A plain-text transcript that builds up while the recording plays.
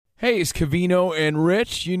Hey, it's Covino and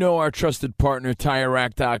Rich. You know our trusted partner,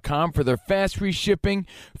 TireRack.com, for their fast free shipping,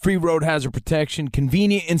 free road hazard protection,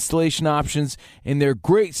 convenient installation options, and their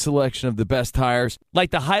great selection of the best tires,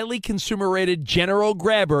 like the highly consumer-rated General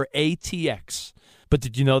Grabber ATX. But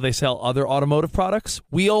did you know they sell other automotive products?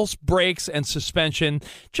 Wheels, brakes, and suspension,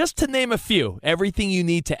 just to name a few. Everything you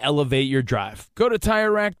need to elevate your drive. Go to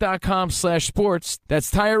TireRack.com/sports.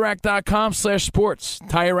 That's TireRack.com/sports.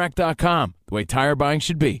 TireRack.com, the way tire buying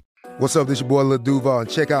should be. What's up, this your boy Lil Duval, and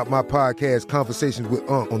check out my podcast, Conversations with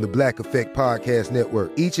Unc, on the Black Effect Podcast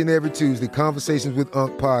Network. Each and every Tuesday, Conversations with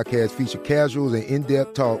Unc podcast feature casual and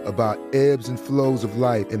in-depth talk about ebbs and flows of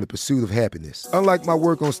life and the pursuit of happiness. Unlike my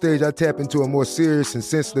work on stage, I tap into a more serious and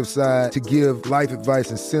sensitive side to give life advice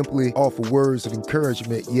and simply offer words of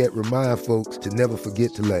encouragement, yet remind folks to never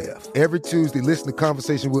forget to laugh. Every Tuesday, listen to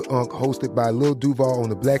Conversation with Unc, hosted by Lil Duval on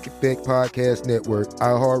the Black Effect Podcast Network,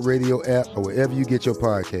 iHeartRadio app, or wherever you get your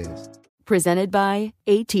podcasts. Presented by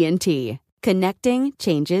AT&T. Connecting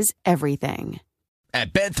changes everything.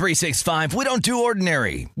 At Bet365, we don't do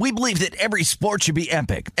ordinary. We believe that every sport should be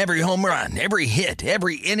epic. Every home run, every hit,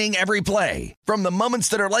 every inning, every play. From the moments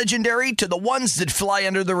that are legendary to the ones that fly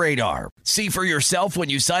under the radar. See for yourself when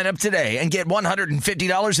you sign up today and get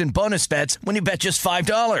 $150 in bonus bets when you bet just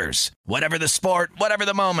 $5. Whatever the sport, whatever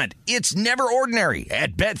the moment, it's never ordinary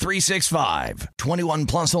at Bet365. 21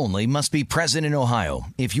 plus only. Must be present in Ohio.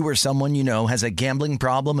 If you or someone you know has a gambling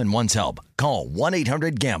problem and wants help, call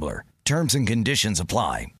 1-800-GAMBLER. Terms and conditions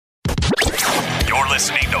apply. You're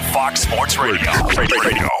listening to Fox Sports Radio.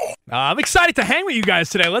 I'm excited to hang with you guys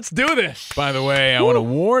today. Let's do this. By the way, I want to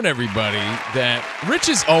warn everybody that Rich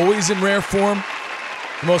is always in rare form.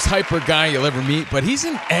 The most hyper guy you'll ever meet, but he's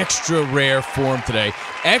in extra rare form today.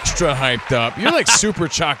 Extra hyped up. You're like super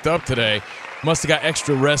chalked up today. Must have got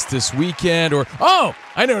extra rest this weekend. Or, oh,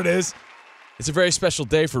 I know what it is. It's a very special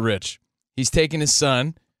day for Rich. He's taking his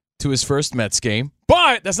son to his first Mets game.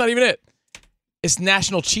 But that's not even it. It's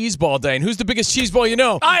National Cheese Ball Day. And who's the biggest cheese ball you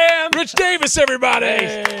know? I am. Rich Davis, everybody.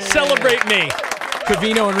 Hey, celebrate me.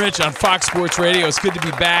 Covino and Rich on Fox Sports Radio. It's good to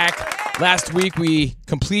be back. Last week we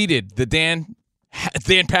completed the Dan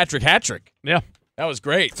Patrick hat trick. Yeah. That was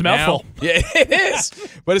great. It's a mouthful. Yeah, it is.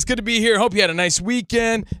 But it's good to be here. Hope you had a nice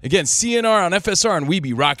weekend. Again, CNR on FSR, and we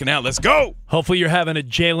be rocking out. Let's go. Hopefully you're having a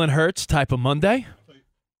Jalen Hurts type of Monday.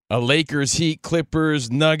 A Lakers, Heat,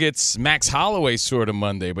 Clippers, Nuggets, Max Holloway sort of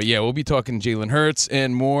Monday. But, yeah, we'll be talking Jalen Hurts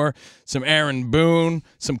and more. Some Aaron Boone,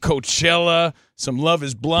 some Coachella, some Love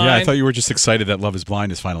is Blind. Yeah, I thought you were just excited that Love is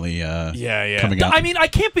Blind is finally coming out. I mean, I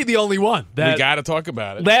can't be the only one. We got to talk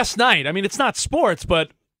about it. Last night, I mean, it's not sports,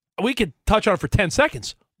 but we could touch on it for 10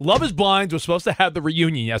 seconds. Love is Blind was supposed to have the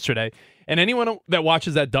reunion yesterday, and anyone that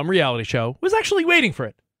watches that dumb reality show was actually waiting for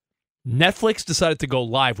it. Netflix decided to go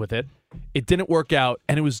live with it. It didn't work out,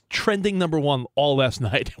 and it was trending #1 all last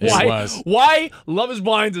night. Why Love is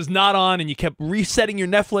Blind is not on, and you kept resetting your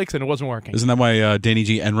Netflix, and it wasn't working? Isn't that why Danny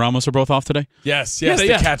G and Ramos are both off today? Yes, to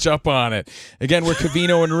catch up on it. Again, we're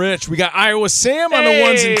Covino and Rich. We got Iowa Sam on the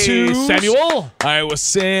ones and twos. Samuel. Iowa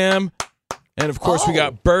Sam. And, of course, we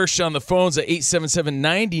got Bursch on the phones at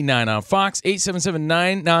 877-99 on Fox,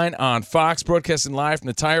 877-99 on Fox, broadcasting live from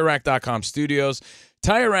the TireRack.com studios.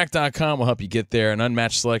 TireRack.com will help you get there. An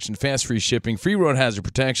unmatched selection, fast free shipping, free road hazard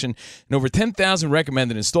protection, and over 10,000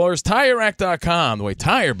 recommended installers. TireRack.com, the way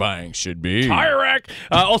tire buying should be. Tire Rack.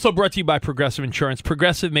 Also brought to you by Progressive Insurance.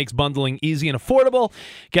 Progressive makes bundling easy and affordable.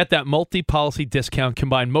 Get that multi-policy discount.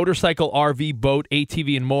 Combine motorcycle, RV, boat,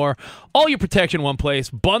 ATV, and more. All your protection in one place.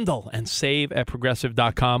 Bundle and save at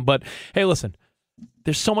Progressive.com. But, hey, listen,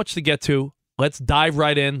 there's so much to get to. Let's dive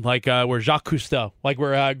right in like we're Jacques Cousteau, like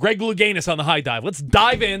we're Greg Louganis on the high dive. Let's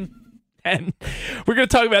dive in, and we're going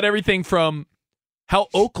to talk about everything from how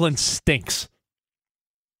Oakland stinks.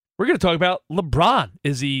 We're going to talk about LeBron.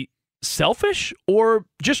 Is he selfish or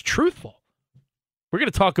just truthful? We're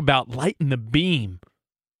going to talk about lighting the beam.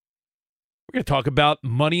 We're going to talk about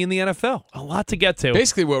money in the NFL. A lot to get to.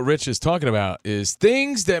 Basically, what Rich is talking about is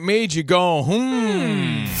things that made you go,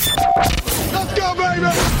 Let's go,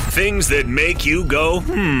 baby! Things that make you go,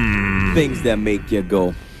 Things that make you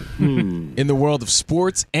go, In the world of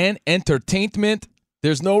sports and entertainment,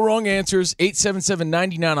 there's no wrong answers.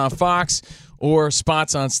 877-99 on Fox or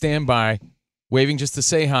spots on standby. Waving just to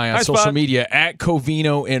say hi on social media at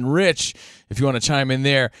Covino and Rich if you want to chime in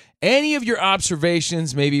there. Any of your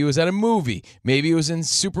observations, maybe it was at a movie, maybe it was in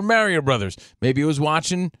Super Mario Brothers, maybe it was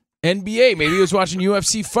watching NBA, maybe it was watching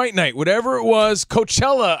UFC Fight Night, whatever it was,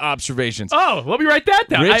 Coachella observations. Oh, let me write that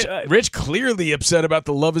down. Rich clearly upset about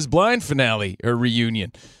the Love is Blind finale or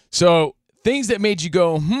reunion. So things that made you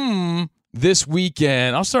go, this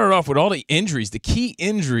weekend. I'll start it off with all the injuries, the key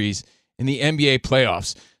injuries in the NBA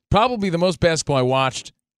playoffs. Probably the most basketball I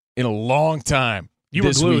watched in a long time. You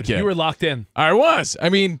were glued. Weekend. You were locked in. I was. I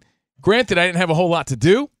mean, granted, I didn't have a whole lot to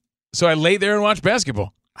do, so I laid there and watched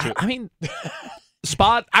basketball. I mean,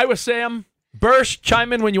 Spot, I was Sam. Bursch,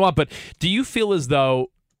 chime in when you want, but do you feel as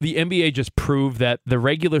though the NBA just proved that the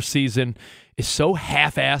regular season is so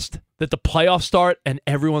half-assed that the playoffs start and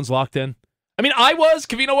everyone's locked in? I mean, I was,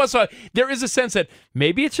 Covino was, so there is a sense that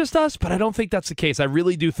maybe it's just us, but I don't think that's the case. I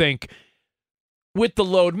really do think with the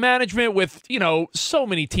load management, with, so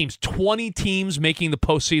many teams, 20 teams making the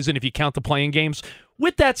postseason if you count the playing games.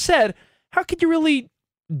 With that said, how could you really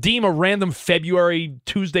deem a random February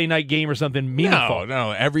Tuesday night game or something meaningful?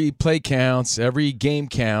 No. Every play counts. Every game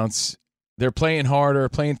counts. They're playing harder,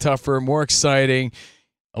 playing tougher, more exciting.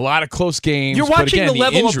 A lot of close games. You're watching the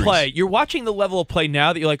level injuries. of play. You're watching the level of play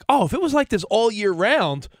now that you're like, oh, if it was like this all year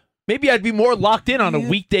round, maybe I'd be more locked in on a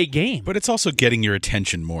weekday game. But it's also getting your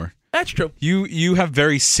attention more. That's true. You have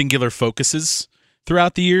very singular focuses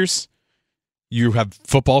throughout the years. You have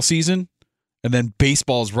football season, and then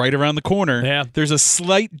baseball's right around the corner. Yeah. There's a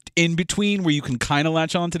slight in between where you can kind of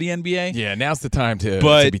latch on to the NBA. Yeah, now's the time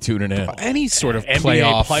to be tuning in. Any sort of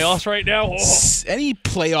NBA playoffs right now? Oh. Any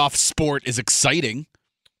playoff sport is exciting.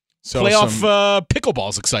 So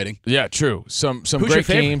Pickleball is exciting. Yeah, true. Some Who's great your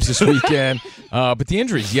favorite? games this weekend. But the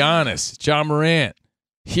injuries, Giannis, John Morant,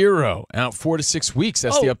 Hero, out 4 to 6 weeks.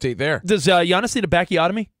 That's the update there. Does Giannis need a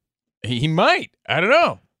backiotomy? He might. I don't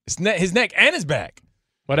know. His neck and his back.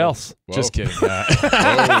 What else? Just kidding.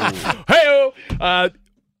 Hey-o!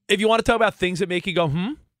 If you want to talk about things that make you go,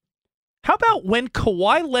 how about when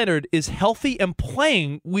Kawhi Leonard is healthy and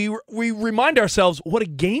playing, we remind ourselves what a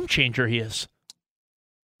game changer he is.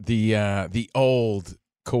 The old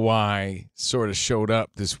Kawhi sort of showed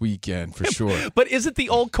up this weekend for sure. But is it the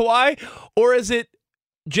old Kawhi, or is it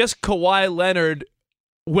just Kawhi Leonard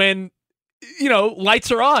when,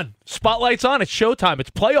 lights are on, spotlight's on, it's showtime,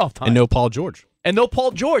 it's playoff time. And no Paul George. Got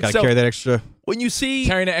to carry that extra. When you see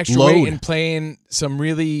carrying an extra weight and playing some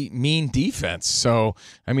really mean defense. So,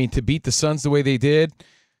 I mean, to beat the Suns the way they did,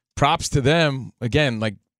 props to them. Again,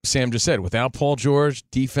 like Sam just said, without Paul George,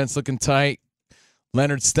 defense looking tight,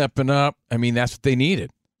 Leonard stepping up. I mean, that's what they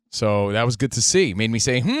needed. So that was good to see. Made me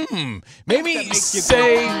say, Made me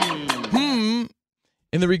say,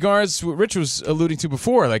 in the regards what Rich was alluding to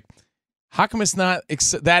before. Like, how come it's not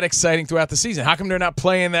that exciting throughout the season? How come they're not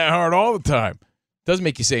playing that hard all the time? Does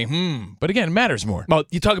make you say, But again, it matters more. Well,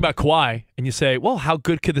 you talk about Kawhi, and you say, well, how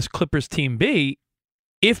good could this Clippers team be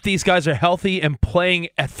if these guys are healthy and playing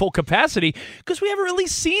at full capacity? Because we haven't really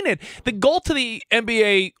seen it. The goal to the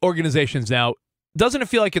NBA organizations now, doesn't it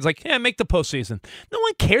feel like it's like, make the postseason? No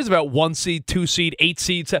one cares about 1 seed, 2 seed, 8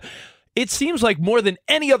 seeds. It seems like more than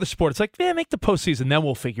any other sport, it's like, make the postseason, then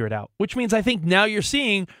we'll figure it out. Which means I think now you're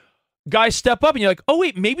seeing guys step up, and you're like, oh,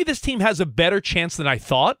 wait, maybe this team has a better chance than I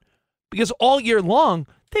thought. Because all year long,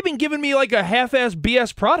 they've been giving me like a half-ass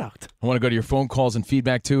BS product. I want to go to your phone calls and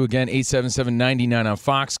feedback, too. Again, 877-99 on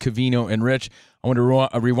Fox, Covino, and Rich. I want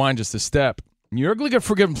to rewind just a step. You're going to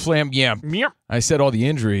forgive him, Flam. Yeah. Yep. I said all the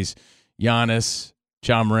injuries. Giannis,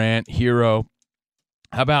 John Morant, Hero.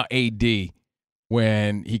 How about AD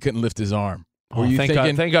when he couldn't lift his arm? Were you thank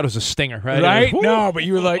thinking, God it was a stinger, right? Right? No, but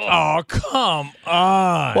you were like, oh, come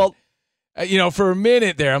on. Well, for a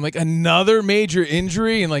minute there, I'm like, another major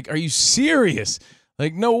injury? And like, are you serious?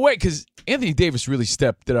 Like, no way. Because Anthony Davis really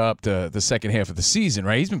stepped it up the second half of the season,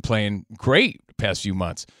 right? He's been playing great the past few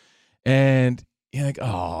months. And you're like,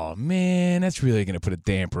 oh, man, that's really going to put a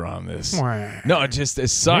damper on this. No, it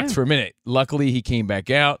sucked for a minute. Luckily, he came back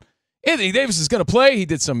out. Anthony Davis is going to play. He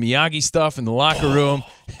did some Miyagi stuff in the locker room.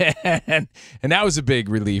 and that was a big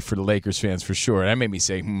relief for the Lakers fans for sure. That made me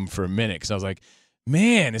say, for a minute. Because I was like,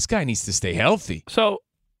 man, this guy needs to stay healthy. So,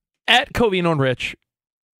 at Covino and Rich,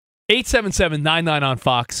 877-99 on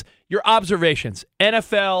Fox, your observations,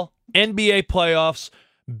 NFL, NBA playoffs,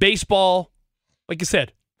 baseball, like you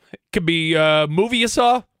said, it could be a movie you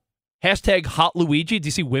saw, hashtag Hot Luigi. Do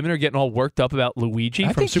you see women are getting all worked up about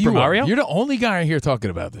Luigi from Super Mario? You're the only guy here talking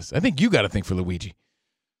about this. I think you got to think for Luigi.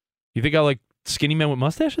 You think I like skinny men with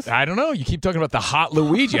mustaches? I don't know. You keep talking about the Hot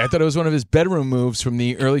Luigi. I thought it was one of his bedroom moves from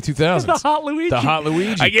the early 2000s. The Hot Luigi. The Hot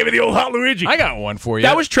Luigi. I gave you the old Hot Luigi. I got one for you.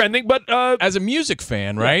 That was trending, but as a music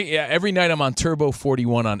fan, right? Yeah. Every night I'm on Turbo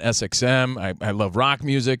 41 on SXM. I love rock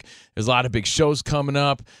music. There's a lot of big shows coming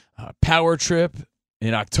up. Power Trip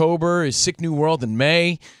in October, is Sick New World in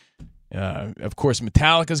May. Of course,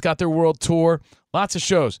 Metallica's got their world tour. Lots of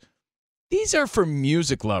shows. These are for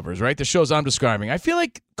music lovers, right? The shows I'm describing. I feel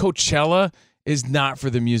like Coachella is not for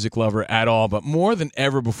the music lover at all, but more than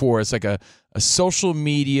ever before, it's like a social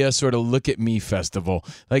media sort of look at me festival.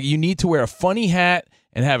 Like you need to wear a funny hat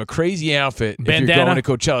and have a crazy outfit if you're going to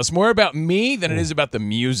Coachella. It's more about me than it is about the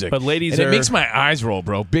music. But ladies it makes my eyes roll,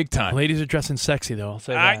 bro, big time. Ladies are dressing sexy, though. I'll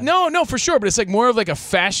say that. No, for sure. But it's like more of like a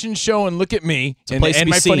fashion show and look at me and my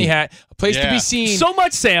funny hat. A place to be seen. So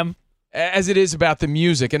much, Sam. As it is about the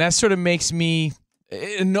music. And that sort of makes me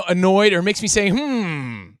annoyed or makes me say,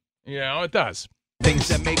 it does. Things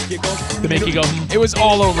that make you go. It was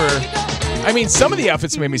all over. I mean, some of the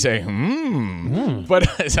outfits made me say, but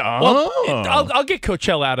I'll get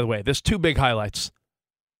Coachella out of the way. There's two big highlights.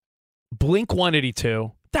 Blink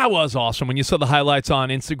 182. That was awesome when you saw the highlights on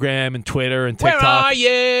Instagram and Twitter and TikTok. Where are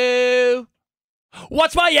you?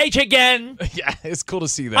 What's my age again? Yeah, it's cool to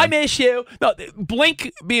see that. I miss you. No,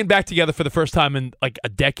 Blink being back together for the first time in like a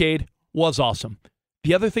decade was awesome.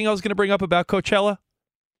 The other thing I was going to bring up about Coachella,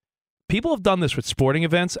 people have done this with sporting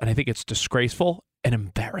events, and I think it's disgraceful and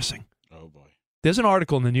embarrassing. Oh, boy. There's an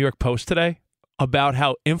article in the New York Post today about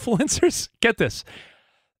how influencers, get this,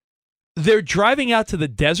 they're driving out to the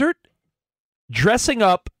desert, dressing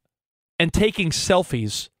up, and taking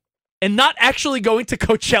selfies, and not actually going to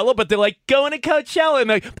Coachella, but they're like, going to Coachella. And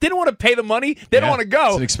they don't want to pay the money. They don't want to go.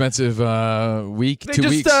 It's an expensive week, they 2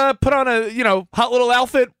 just, weeks. Put on a hot little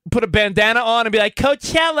outfit, put a bandana on, and be like,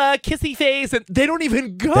 Coachella, kissy face. And they don't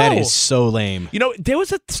even go. That is so lame. There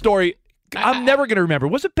was a story I'm never going to remember.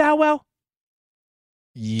 Was it Bow Wow?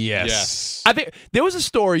 Yes. I think there was a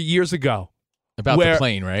story years ago. About the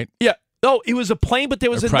plane, right? Yeah. No, it was a plane, but there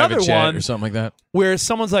was another private jet one. Or something like that. Where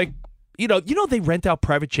someone's like, they rent out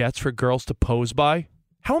private jets for girls to pose by.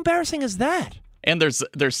 How embarrassing is that? And there's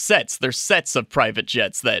sets of private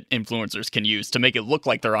jets that influencers can use to make it look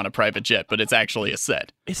like they're on a private jet, but it's actually a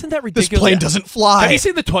set. Isn't that ridiculous? This plane doesn't fly. Have you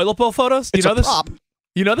seen the toilet bowl photos? It's a prop.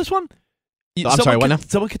 You know this one? I'm sorry, what now?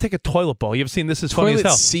 Someone could take a toilet bowl. You ever seen this? Is funny Toilet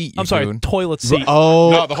as hell. seat, I'm sorry, dude. toilet seat.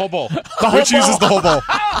 Oh, No, the whole bowl. Rich uses the whole bowl.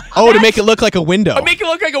 Oh, to make it look like a window. Make it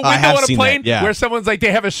look like a window have on a seen plane that, yeah. where someone's like,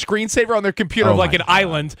 they have a screensaver on their computer of like my an God.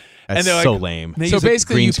 island. That's and they're so like, lame. they So use a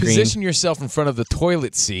basically, green you screen. position yourself in front of the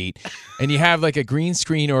toilet seat, and you have like a green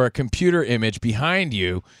screen or a computer image behind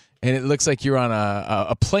you, and it looks like you're on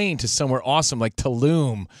a plane to somewhere awesome like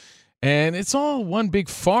Tulum. And it's all one big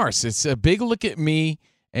farce. It's a big look at me,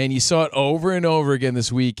 and you saw it over and over again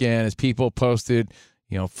this weekend as people posted,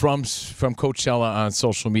 from Coachella on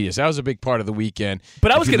social media. So that was a big part of the weekend.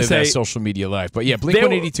 But I was going to say social media life. But yeah,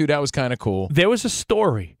 Blink-182, that was kind of cool. There was a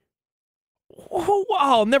story. Oh,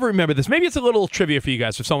 I'll never remember this. Maybe it's a little trivia for you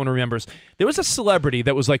guys if someone remembers. There was a celebrity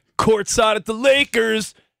that was like courtside at the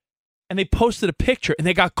Lakers, and they posted a picture, and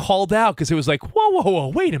they got called out because it was like, whoa,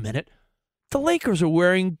 wait a minute. The Lakers are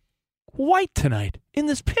wearing white tonight. In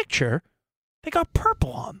this picture, they got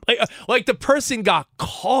purple on. Like the person got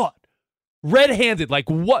caught red-handed. Like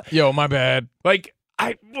what? Yo, my bad. Like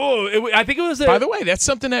I think it was. By the way, that's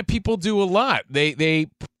something that people do a lot. They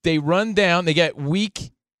run down. They get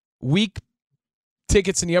weak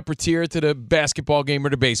tickets in the upper tier to the basketball game or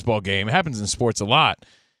the baseball game. It happens in sports a lot.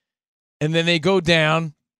 And then they go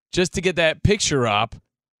down just to get that picture up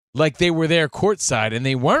like they were there courtside, and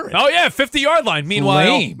they weren't. Oh, yeah, 50-yard line.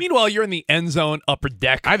 Lame. Meanwhile, you're in the end zone, upper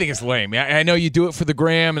deck. I think it's lame. I know you do it for the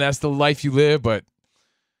gram, and that's the life you live, but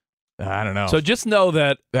I don't know. So just know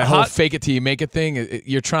that whole fake it till you make it thing,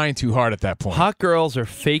 you're trying too hard at that point. Hot girls are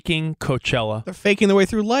faking Coachella. They're faking their way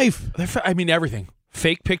through life. Everything.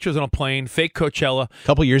 Fake pictures on a plane, fake Coachella. A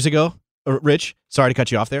couple years ago, Rich, sorry to cut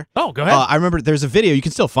you off there. Oh, go ahead. I remember there's a video. You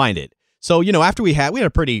can still find it. So, after we had a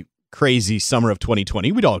pretty crazy summer of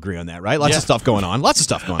 2020. We'd all agree on that, right? Lots of stuff going on.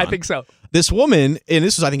 I think so. This woman, and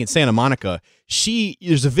this was, I think, in Santa Monica,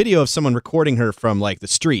 there's a video of someone recording her from, like, the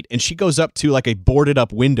street, and she goes up to, like, a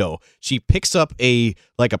boarded-up window. She picks up a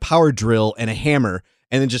power drill and a hammer,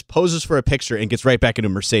 and then just poses for a picture and gets right back into a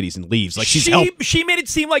Mercedes and leaves. Like she made it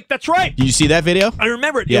seem like that's right. Did you see that video? I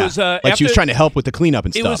remember it. Yeah. It was like she was trying to help with the cleanup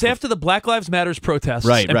and stuff. It was after the Black Lives Matters protests,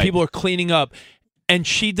 right? People were cleaning up, and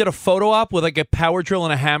she did a photo op with like a power drill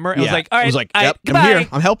and a hammer. And was like, all right, yep, goodbye. I'm here,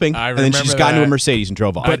 I'm helping. And then she just got into a Mercedes and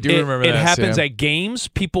drove off. I do remember it that. happens Sam. at games.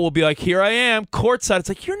 People will be like, here I am, courtside. It's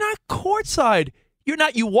like, you're not courtside. You're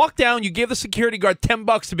not. You walk down, you give the security guard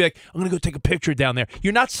 $10 to be like, I'm going to go take a picture down there.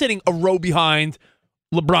 You're not sitting a row behind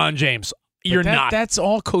LeBron James. You're not. That's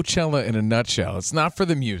all Coachella in a nutshell. It's not for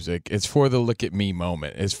the music. It's for the look at me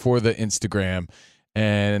moment. It's for the Instagram.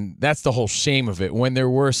 And that's the whole shame of it. When there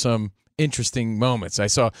were some interesting moments, I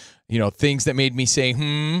saw, things that made me say,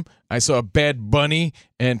 I saw Bad Bunny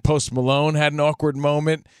and Post Malone had an awkward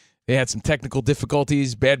moment. They had some technical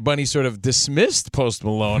difficulties. Bad Bunny sort of dismissed Post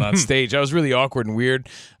Malone on stage. That was really awkward and weird.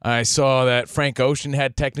 I saw that Frank Ocean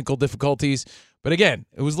had technical difficulties. But again,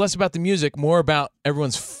 it was less about the music, more about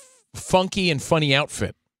everyone's funky and funny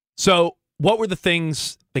outfit. So what were the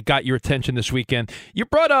things that got your attention this weekend? You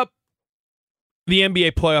brought up the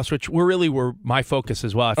NBA playoffs, which were my focus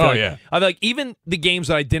as well. I feel like even the games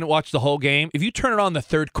that I didn't watch the whole game, if you turn it on the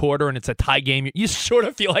third quarter and it's a tie game, you sort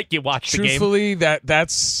of feel like you watched the game. Truthfully,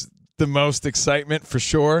 that's the most excitement for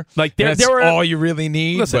sure. Like that's there were all you really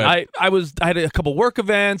need. Listen, but I had a couple work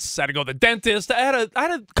events. I had to go to the dentist. I had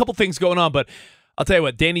a couple things going on, but I'll tell you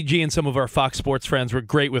what, Danny G and some of our Fox Sports friends were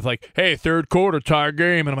great with like, hey, third quarter tie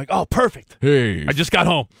game, and I'm like, oh, perfect. Hey, I just got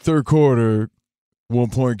home. Third quarter.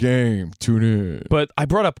 1-point game. Tune in. But I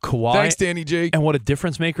brought up Kawhi. Thanks, Danny J. And what a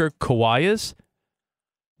difference maker Kawhi is.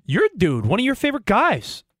 You're a dude, one of your favorite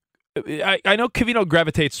guys. I know Covino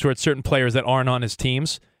gravitates towards certain players that aren't on his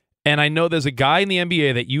teams. And I know there's a guy in the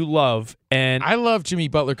NBA that you love. And I love Jimmy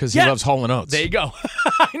Butler because he loves Hall & Oates. There you go.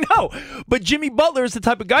 I know. But Jimmy Butler is the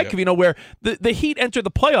type of guy, Covino, where the Heat enter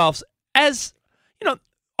the playoffs as,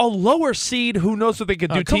 a lower seed who knows what they could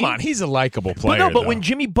do. Come on, he's a likable player. But when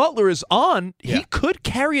Jimmy Butler is on, he could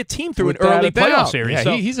carry a team through Without an early a doubt. playoff series. Yeah,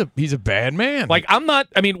 so, he's a bad man. Like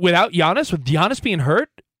without Giannis, with Giannis being hurt,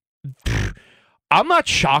 I'm not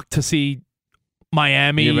shocked to see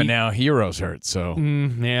Miami. Yeah, but now Hero's hurt, so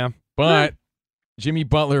yeah. But Jimmy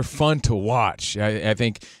Butler, fun to watch. I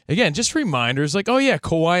think again, just reminders like, oh yeah,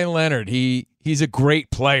 Kawhi Leonard, he's a great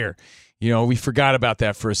player. We forgot about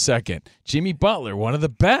that for a second. Jimmy Butler, one of the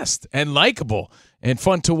best and likable and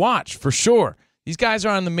fun to watch for sure. These guys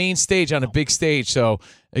are on the main stage, on a big stage. So,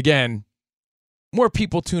 again, more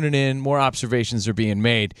people tuning in, more observations are being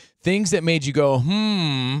made. Things that made you go,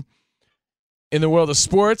 in the world of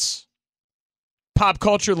sports, pop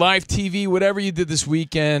culture, live TV, whatever you did this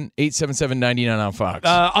weekend, 877-99 on Fox.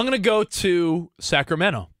 I'm going to go to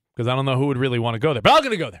Sacramento because I don't know who would really want to go there, but I'm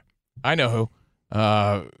going to go there. I know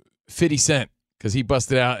who. 50 Cent, because he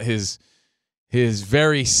busted out his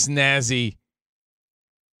very snazzy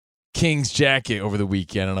Kings jacket over the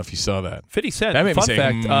weekend. I don't know if you saw that. 50 Cent. That made Fun me say,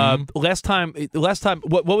 fact, last time,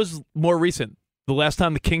 what was more recent? The last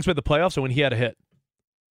time the Kings made the playoffs or when he had a hit?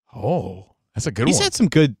 Oh, that's a good one. He's had some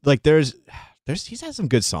good, he's had some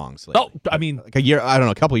good songs. Like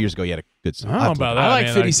a couple years ago, he had a good song. I don't know about that. I like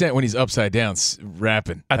 50 Cent when he's upside down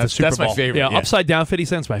rapping. That's my favorite. Yeah, upside down 50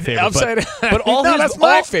 Cent's my favorite. Upside down. But that's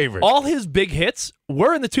my favorite. All his big hits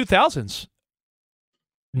were in the 2000s.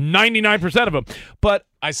 99% of them. But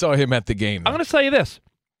I saw him at the game. I'm going to tell you this.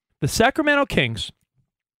 The Sacramento Kings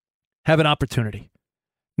have an opportunity.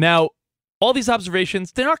 Now, all these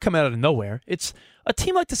observations, they're not coming out of nowhere. It's a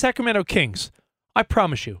team like the Sacramento Kings, I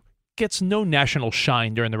promise you, gets no national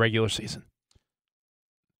shine during the regular season.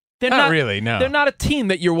 They're not really, no. They're not a team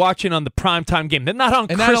that you're watching on the primetime game. They're not on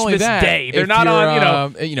and Christmas not only that, Day. They're not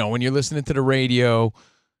on, when you're listening to the radio,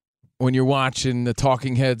 when you're watching the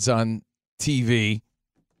talking heads on TV,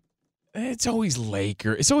 it's always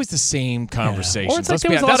Laker. It's always the same conversations.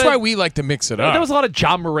 That's why we like to mix it up. There was a lot of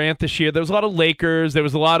John Morant this year. There was a lot of Lakers. There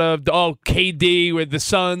was a lot of, KD with the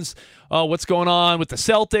Suns. Oh, what's going on with the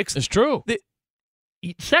Celtics? It's true.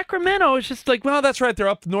 Sacramento is just like, well, that's right. They're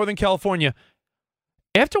up Northern California.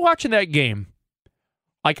 After watching that game,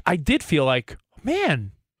 I did feel like,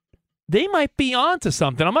 man, they might be on to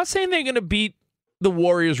something. I'm not saying they're going to beat the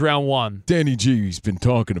Warriors round one. Danny G's been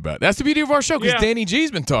talking about it. That's the beauty of our show because Danny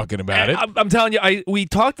G's been talking about it. I'm telling you, we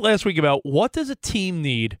talked last week about what does a team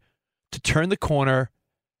need to turn the corner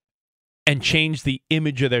and change the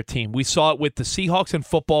image of their team. We saw it with the Seahawks in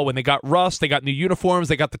football when they got Russ, they got new uniforms,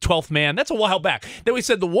 they got the 12th man. That's a while back. Then we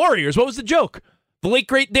said the Warriors. What was the joke? The late,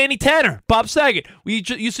 great Danny Tanner, Bob Saget. We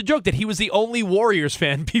used to joke that he was the only Warriors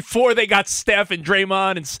fan before they got Steph and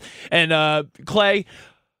Draymond and Clay.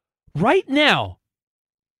 Right now,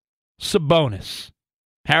 Sabonis,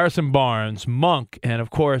 Harrison Barnes, Monk, and,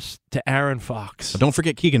 of course, to Aaron Fox. But don't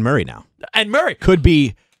forget Keegan Murray now. And Murray. Could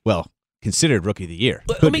be, considered Rookie of the Year.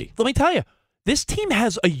 Let me tell you, this team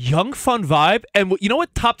has a young, fun vibe, and you know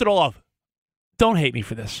what topped it all off? Don't hate me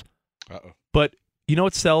for this. Uh-oh. But you know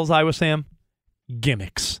what sells Iowa, Sam?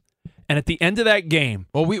 Gimmicks. And at the end of that game,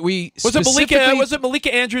 we was it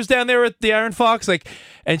Malika Andrews down there at the Aaron Fox? And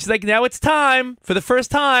she's like, now it's time for the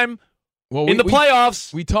first time in the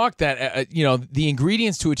playoffs. We talked that the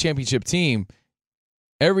ingredients to a championship team.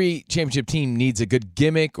 Every championship team needs a good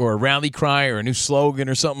gimmick or a rally cry or a new slogan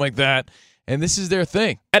or something like that. And this is their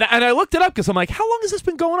thing. And I looked it up because I'm like, how long has this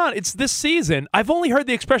been going on? It's this season. I've only heard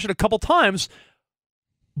the expression a couple times,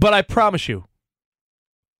 but I promise you,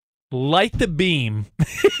 Light the Beam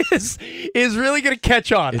is really going to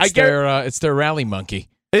catch on. It's their rally monkey.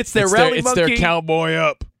 It's their rally monkey. It's their cowboy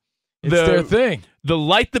up. It's their thing. The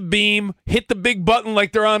Light the Beam, hit the big button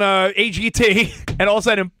like they're on a AGT, and all of a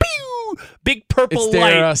sudden, pew, big purple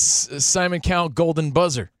light. It's their Simon Cowell golden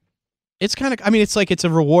buzzer. It's kind of, it's like it's a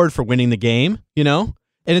reward for winning the game, And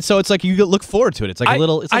it's like you look forward to it. It's like a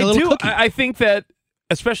little cookie. I think that,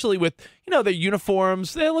 especially with, their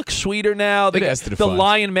uniforms, they look sweeter now. The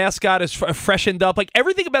lion mascot is freshened up. Like,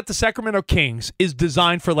 everything about the Sacramento Kings is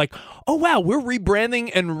designed for, like, oh, wow, we're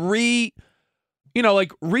rebranding and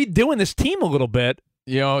redoing this team a little bit.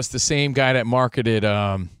 It's the same guy that marketed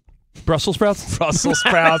Brussels sprouts? Brussels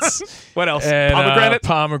sprouts. What else? And, Pomegranate?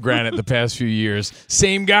 Pomegranate the past few years.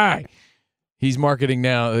 Same guy. He's marketing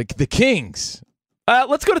now the Kings.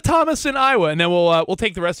 Let's go to Thomas in Iowa, and then we'll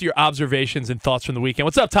take the rest of your observations and thoughts from the weekend.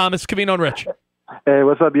 What's up, Thomas? Covino and Rich. Hey,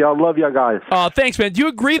 what's up, y'all? Love y'all guys. Thanks, man. Do you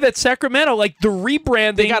agree that Sacramento, like the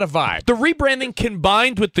rebranding, they got a vibe. The rebranding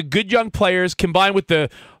combined with the good young players, combined with the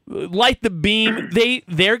Light the Beam,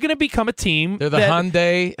 they're going to become a team. They're the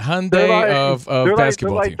Hyundai of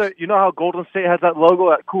basketball teams. You know how Golden State has that logo,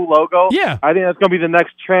 that cool logo? Yeah. I think that's going to be the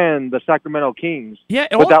next trend, the Sacramento Kings. Yeah.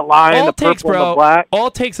 With that line, the purple and the black. All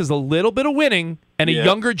it takes is a little bit of winning and a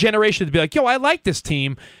younger generation to be like, yo, I like this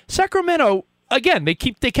team. Sacramento, again, they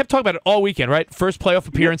kept talking about it all weekend, right? First playoff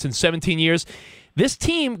appearance in 17 years. This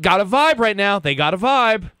team got a vibe right now. They got a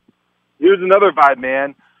vibe. Here's another vibe,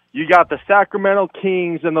 man. You got the Sacramento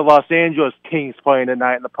Kings and the Los Angeles Kings playing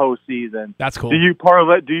tonight in the postseason. That's cool. Do you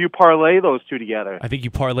parlay those two together? I think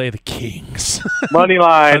you parlay the Kings. Money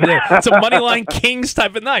line. It's a money line Kings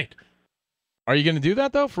type of night. Are you going to do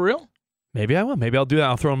that, though, for real? Maybe I will. Maybe I'll do that.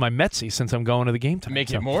 I'll throw in my Metsy since I'm going to the game tonight.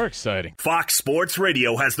 Make it more exciting. Fox Sports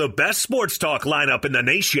Radio has the best sports talk lineup in the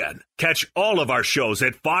nation. Catch all of our shows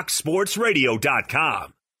at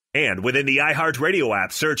foxsportsradio.com. And within the iHeartRadio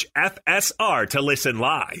app, search FSR to listen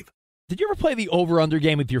live. Did you ever play the over-under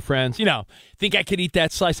game with your friends? Think I could eat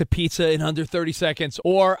that slice of pizza in under 30 seconds?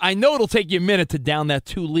 Or I know it'll take you a minute to down that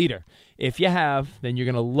 2-liter. If you have, then you're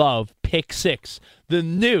going to love Pick 6, the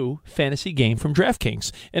new fantasy game from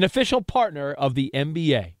DraftKings, an official partner of the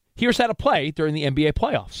NBA. Here's how to play during the NBA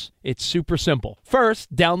playoffs. It's super simple.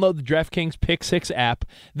 First, download the DraftKings Pick 6 app.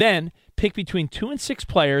 Then, pick between 2 and 6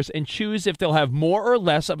 players and choose if they'll have more or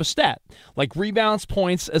less of a stat, like rebounds,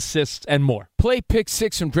 points, assists, and more. Play Pick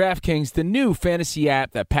 6 from DraftKings, the new fantasy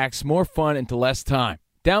app that packs more fun into less time.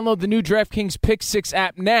 Download the new DraftKings Pick 6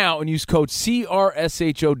 app now and use code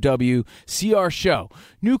CRSHOW, CRSHOW.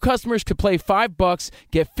 New customers could play $5,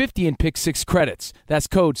 get 50 in Pick 6 credits. That's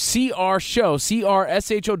code CRSHOW,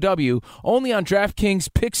 CRSHOW, only on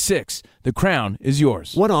DraftKings Pick 6. The crown is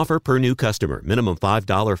yours. One offer per new customer. Minimum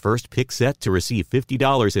 $5 first pick set to receive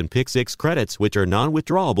 $50 in Pick 6 credits, which are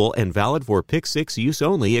non-withdrawable and valid for Pick 6 use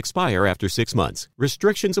only. Expire after 6 months.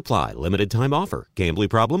 Restrictions apply. Limited time offer. Gambling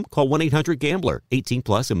problem? Call 1-800-GAMBLER. 18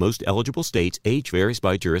 plus in most eligible states. Age varies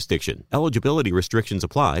by jurisdiction. Eligibility restrictions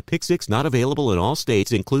apply. Pick 6 not available in all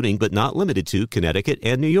states, including but not limited to Connecticut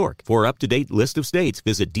and New York. For up-to-date list of states,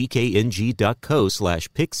 visit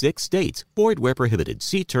dkng.co/pick6states. Void where prohibited.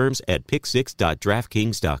 See terms at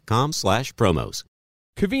pick6.draftkings.com/promos.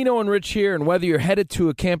 Covino and Rich here, and whether you're headed to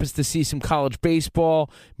a campus to see some college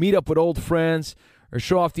baseball, meet up with old friends, or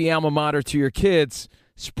show off the alma mater to your kids,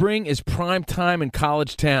 spring is prime time in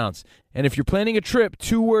college towns. And if you're planning a trip,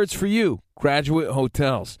 2 words for you: Graduate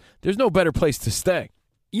Hotels. There's no better place to stay.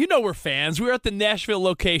 You know we're fans. We were at the Nashville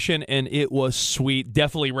location, and it was sweet.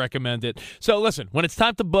 Definitely recommend it. So listen, when it's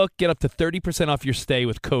time to book, get up to 30% off your stay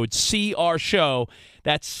with code CRSHOW.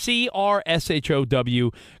 That's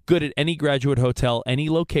CRSHOW. Good at any Graduate Hotel, any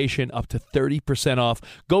location, up to 30% off.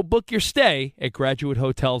 Go book your stay at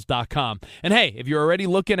graduatehotels.com. And hey, if you're already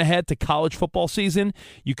looking ahead to college football season,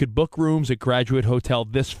 you could book rooms at Graduate Hotel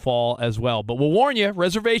this fall as well. But we'll warn you,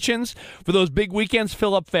 reservations for those big weekends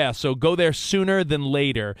fill up fast, so go there sooner than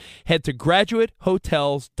later. Head to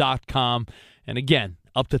graduatehotels.com. And again,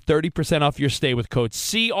 up to 30% off your stay with code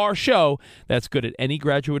CRSHOW. That's good at any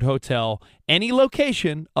Graduate Hotel, any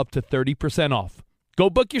location, up to 30% off.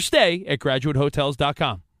 Go book your stay at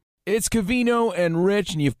graduatehotels.com. It's Covino and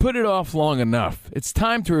Rich, and you've put it off long enough. It's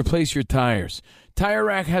time to replace your tires. Tire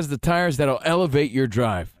Rack has the tires that'll elevate your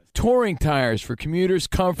drive. Touring tires for commuters'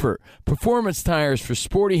 comfort, performance tires for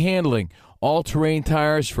sporty handling, all-terrain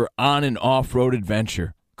tires for on- and off-road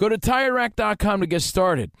adventure. Go to TireRack.com to get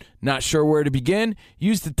started. Not sure where to begin?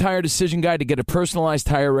 Use the Tire Decision Guide to get a personalized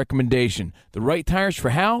tire recommendation. The right tires for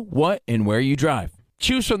how, what, and where you drive.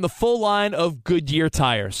 Choose from the full line of Goodyear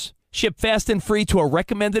tires. Ship fast and free to a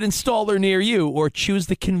recommended installer near you, or choose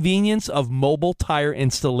the convenience of mobile tire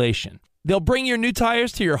installation. They'll bring your new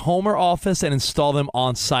tires to your home or office and install them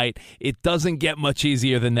on site. It doesn't get much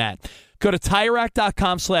easier than that. Go to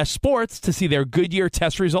TireRack.com/sports to see their Goodyear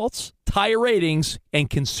test results, tire ratings, and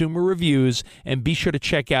consumer reviews, and be sure to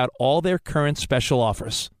check out all their current special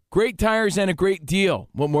offers. Great tires and a great deal.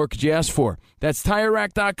 What more could you ask for? That's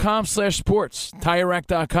TireRack.com/sports.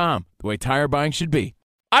 TireRack.com, the way tire buying should be.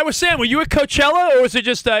 Sam, were you at Coachella, or was it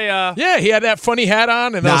just a... Yeah, he had that funny hat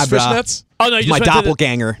on and those fishnets. Oh, no, you my just went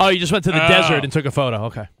doppelganger. you just went to the desert and took a photo.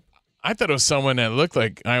 Okay. I thought it was someone that looked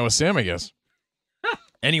like Iowa Sam, I guess.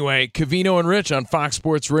 Anyway, Covino and Rich on Fox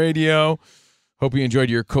Sports Radio. Hope you enjoyed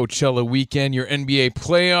your Coachella weekend, your NBA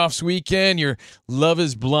playoffs weekend, your Love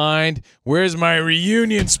is Blind. Where's my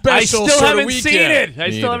reunion special? I still haven't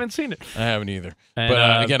seen it. I haven't either. And,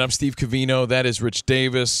 But again, I'm Steve Covino. That is Rich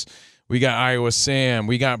Davis. We got Iowa Sam.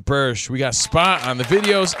 We got Bursch. We got Spot on the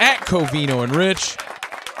videos at Covino and Rich.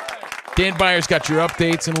 Dan Byers got your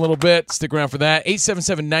updates in a little bit. Stick around for that.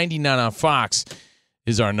 877-99 on Fox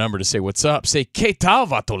is our number to say what's up. Say, ¿Qué tal,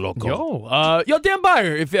 vato loco? Yo, Dan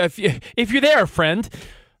Byer, if you're there, friend,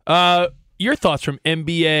 your thoughts from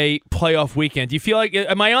NBA playoff weekend. Do you feel like,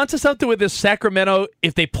 am I onto something with this Sacramento?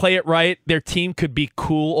 If they play it right, their team could be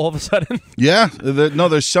cool all of a sudden. Yeah,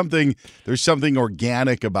 there's something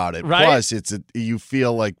organic about it. Right? Plus, you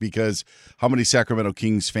feel like, because how many Sacramento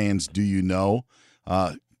Kings fans do you know?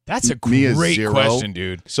 That's a great question,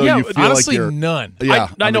 dude. So yeah, you feel honestly, like none. Yeah,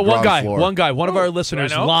 I know one guy. Floor. One of our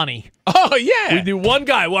listeners, Lonnie. Oh yeah, we do one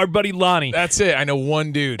guy, our buddy Lonnie. That's it. I know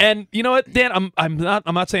one dude. And you know what, Dan? I'm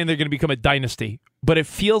not saying they're going to become a dynasty, but it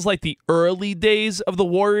feels like the early days of the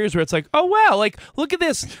Warriors, where it's like, oh wow, like look at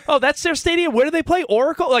this. Oh, that's their stadium. Where do they play?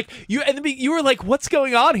 Oracle? Like you were like, what's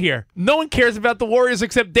going on here? No one cares about the Warriors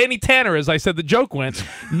except Danny Tanner, as I said. The joke went.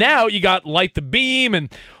 Now you got Light the Beam,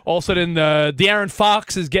 and all of a sudden De'Aaron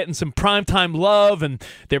Fox is getting some primetime love, and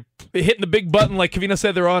they're hitting the big button, like Covino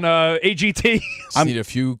said. They're on AGT. I need a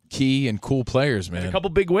few key and cool players, man. A couple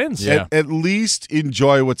big wins. Yeah. At least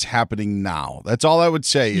enjoy what's happening now. That's all I would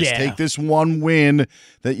say is take this one win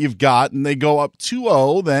that you've got, and they go up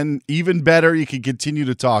 2-0, then even better, you can continue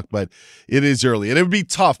to talk, but it is early. And it would be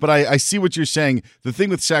tough, but I see what you're saying. The thing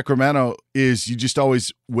with Sacramento is you just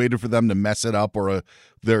always waited for them to mess it up, or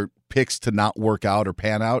their picks to not work out or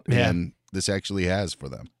pan out, and this actually has for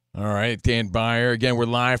them. All right, Dan Byer. Again, we're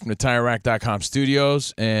live from the TireRack.com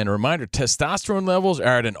studios. And a reminder, testosterone levels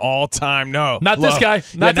are at an all-time low. Not this guy.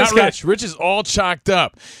 Not this guy. Rich. Rich is all chalked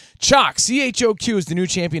up. Chalk, CHOQ, is the new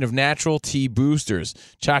champion of natural T boosters.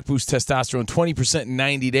 Chalk boosts testosterone 20% in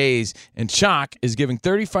 90 days. And Chalk is giving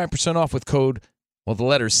 35% off with code, well, the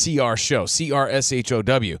letters CR Show,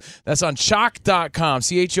 CRSHOW. That's on chalk.com,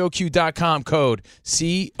 CHOQ.com, code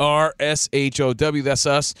CRSHOW. That's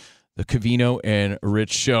us. The Covino and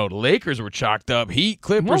Rich Show. The Lakers were chalked up. Heat,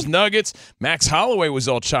 Clippers, Nuggets. Max Holloway was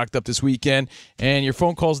all chalked up this weekend. And your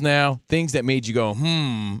phone calls now, things that made you go,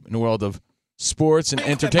 in the world of sports and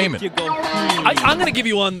entertainment. I'm going to give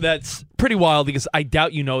you one that's pretty wild, because I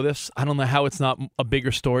doubt you know this. I don't know how it's not a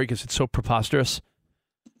bigger story, because it's so preposterous.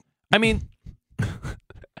 I mean,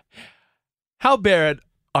 how bad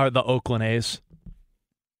are the Oakland A's?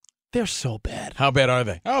 They're so bad. How bad are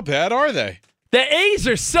they? How bad are they? The A's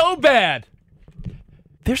are so bad.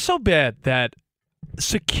 They're so bad that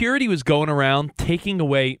security was going around taking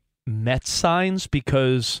away Mets signs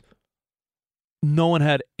because no one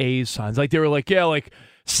had A's signs. Like, they were like, yeah, like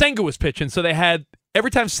Senga was pitching. So they had, every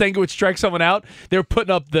time Senga would strike someone out, they were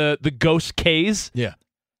putting up the ghost Ks. Yeah.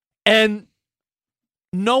 And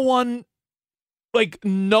no one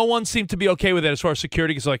seemed to be okay with it as far as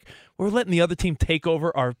security. Because, like, we're letting the other team take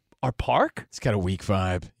over our park? It's got a weak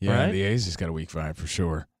vibe. Yeah, right? The A's has got a weak vibe for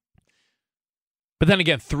sure. But then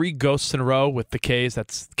again, 3 ghosts in a row with the Ks.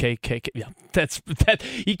 That's K. Yeah, that.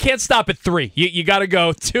 You can't stop at 3. You got to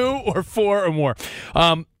go 2 or 4 or more.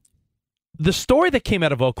 The story that came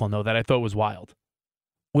out of Oakland, though, that I thought was wild,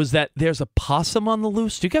 was that there's a possum on the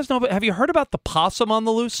loose. Do you guys know? Have you heard about the possum on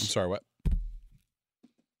the loose? I'm sorry, what?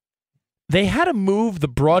 They had to move the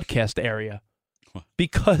broadcast area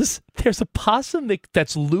because there's a possum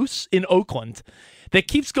that's loose in Oakland that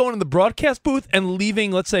keeps going in the broadcast booth and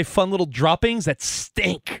leaving, let's say, fun little droppings that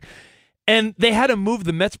stink. And they had to move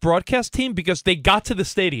the Mets broadcast team because they got to the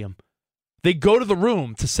stadium. They go to the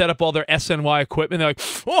room to set up all their SNY equipment. They're like,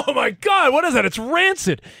 oh, my God, what is that? It's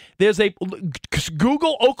rancid. There's a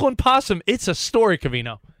Google Oakland possum. It's a story,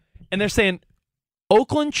 Covino. And they're saying,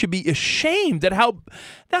 Oakland should be ashamed at how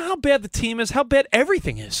bad the team is, how bad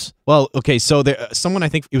everything is. Well, okay, so someone, I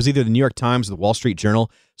think it was either the New York Times or the Wall Street Journal,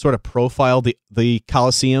 sort of profiled the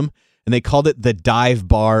Coliseum, and they called it the dive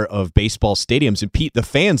bar of baseball stadiums. And Pete, the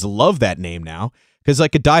fans love that name now. Because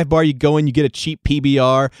like a dive bar, you go in, you get a cheap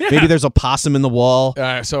PBR. Yeah. Maybe there's a possum in the wall.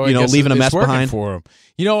 So leaving a mess behind for them.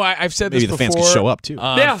 I've said maybe this the before. Fans could show up too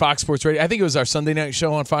on Fox Sports Radio. I think it was our Sunday night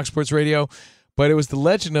show on Fox Sports Radio, but it was the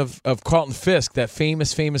legend of Carlton Fisk, that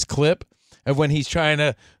famous clip of when he's trying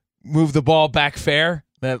to move the ball back fair.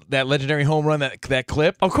 That legendary home run, that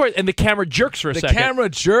clip. Of course, and the camera jerks for a second. The camera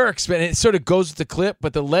jerks, and it sort of goes with the clip,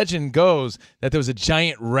 but the legend goes that there was a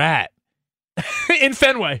giant rat in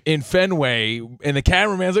Fenway, and the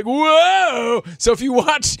cameraman's like, "Whoa!" So if you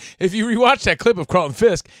rewatch that clip of Carlton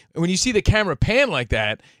Fisk, when you see the camera pan like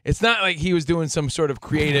that, it's not like he was doing some sort of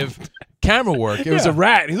creative camera work. It was a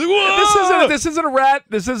rat. He's like, "Whoa!" This isn't a rat.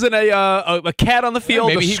 This isn't a cat on the field.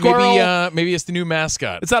 Maybe it's the new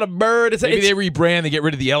mascot. It's not a bird. Maybe they rebrand. They get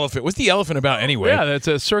rid of the elephant. What's the elephant about anyway? Yeah, that's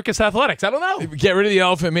a circus athletics. I don't know. Get rid of the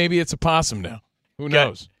elephant. Maybe it's a possum now. Who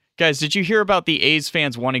knows? Guys, did you hear about the A's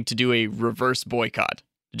fans wanting to do a reverse boycott?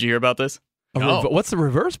 Did you hear about this? No. What's the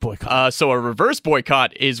reverse boycott? So a reverse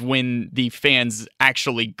boycott is when the fans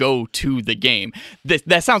actually go to the game.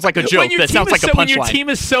 That sounds like a joke. That sounds like a punchline. When your team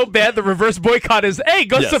is so bad, the reverse boycott is, hey,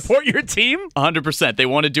 go support your team? 100%. They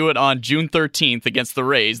want to do it on June 13th against the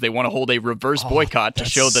Rays. They want to hold a reverse boycott to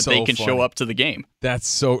show that they can show up to the game. That's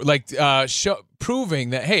so,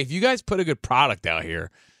 proving that, hey, if you guys put a good product out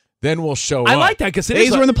here, then we'll show up. I like that because the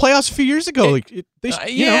A's were in the playoffs a few years ago.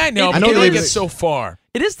 I know. I know they get so far.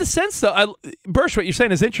 It is the sense, though. Birch, what you're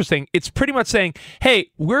saying is interesting. It's pretty much saying,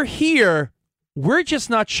 hey, we're here. We're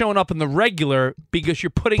just not showing up in the regular because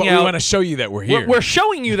you're putting out. We want to show you that we're here. We're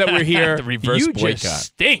showing you that we're here. The reverse you boycott. Just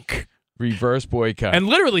stink. Reverse boycott. And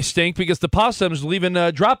literally stink because the possums leaving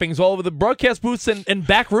droppings all over the broadcast booths and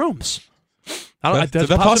back rooms. Did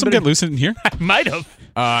that possum get loose in here? I might have.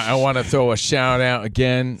 I want to throw a shout out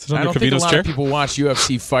again. I don't think a lot of people watch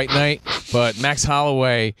UFC Fight Night, but Max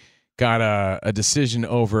Holloway got a decision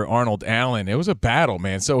over Arnold Allen. It was a battle,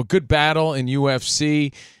 man. So a good battle in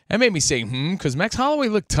UFC. That made me say, because Max Holloway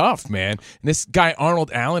looked tough, man. And this guy,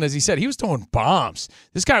 Arnold Allen, as he said, he was throwing bombs.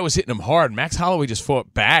 This guy was hitting him hard. Max Holloway just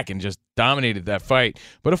fought back and just dominated that fight.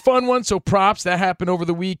 But a fun one, so props. That happened over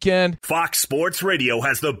the weekend. Fox Sports Radio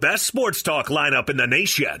has the best sports talk lineup in the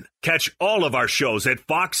nation. Catch all of our shows at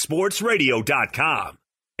foxsportsradio.com.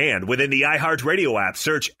 And within the iHeartRadio app,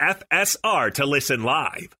 search FSR to listen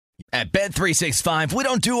live. At Bet365, we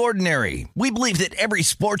don't do ordinary. We believe that every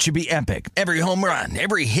sport should be epic. Every home run,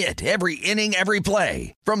 every hit, every inning, every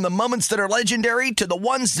play. From the moments that are legendary to the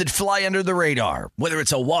ones that fly under the radar. Whether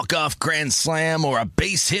it's a walk-off grand slam or a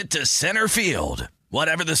base hit to center field.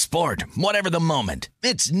 Whatever the sport, whatever the moment,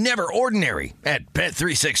 it's never ordinary at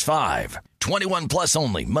Bet365. 21 plus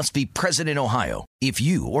only. Must be present in Ohio. If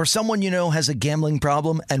you or someone you know has a gambling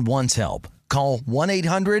problem and wants help, call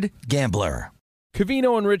 1-800-GAMBLER.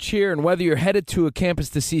 Covino and Rich here, and whether you're headed to a campus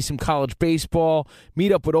to see some college baseball,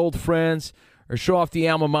 meet up with old friends, or show off the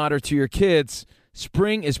alma mater to your kids,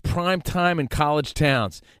 spring is prime time in college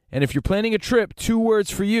towns. And if you're planning a trip, 2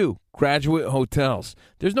 words for you: Graduate Hotels.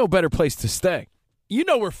 There's no better place to stay. You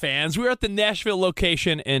know we're fans. We were at the Nashville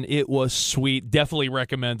location, and it was sweet. Definitely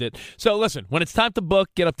recommend it. So listen, when it's time to book,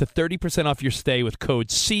 get up to 30% off your stay with code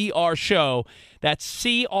CRSHOW. That's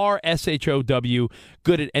CRSHOW.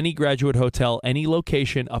 Good at any Graduate Hotel, any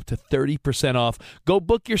location, up to 30% off. Go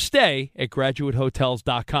book your stay at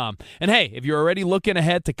graduatehotels.com. And hey, if you're already looking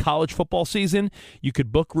ahead to college football season, you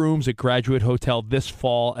could book rooms at Graduate Hotel this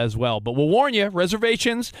fall as well. But we'll warn you,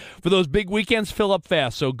 reservations for those big weekends fill up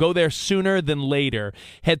fast, so go there sooner than later.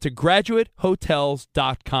 Head to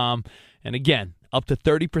graduatehotels.com. And again, up to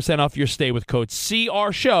 30% off your stay with code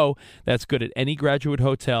CRSHOW. That's good at any Graduate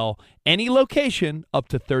Hotel, any location, up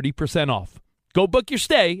to 30% off. Go book your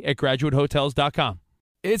stay at graduatehotels.com.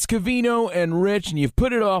 It's Covino and Rich, and you've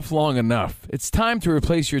put it off long enough. It's time to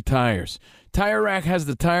replace your tires. Tire Rack has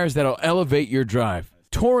the tires that'll elevate your drive.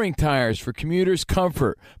 Touring tires for commuters'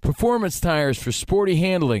 comfort, performance tires for sporty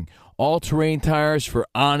handling, all-terrain tires for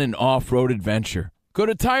on- and off-road adventure. Go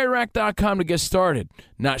to TireRack.com to get started.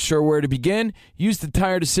 Not sure where to begin? Use the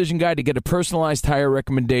Tire Decision Guide to get a personalized tire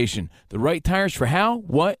recommendation. The right tires for how,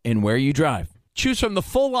 what, and where you drive. Choose from the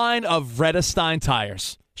full line of Vredestein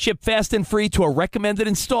tires. Ship fast and free to a recommended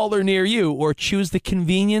installer near you, or choose the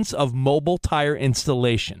convenience of mobile tire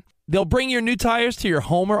installation. They'll bring your new tires to your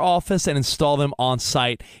home or office and install them on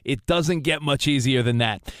site. It doesn't get much easier than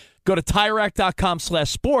that. Go to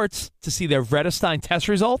TireRack.com/sports to see their Vredestein test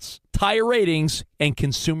results, tire ratings, and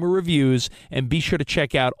consumer reviews, and be sure to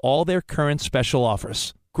check out all their current special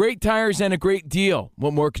offers. Great tires and a great deal.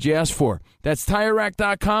 What more could you ask for? That's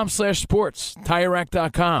TireRack.com/sports.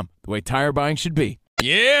 TireRack.com, the way tire buying should be.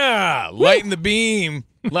 Yeah, lighten the beam.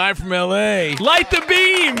 Live from L.A. Light the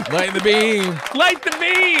beam. Lighten the beam. Light the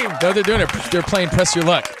beam. No, they're doing it. They're playing Press Your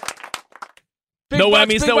Luck. No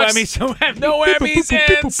whammies, no whammies, no whammies. No whammies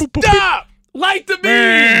and stop. Light the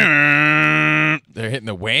beam. They're hitting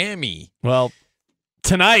the whammy. Well,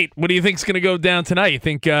 tonight, what do you think's going to go down tonight? You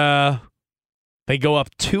think they go up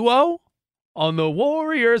 2-0 on the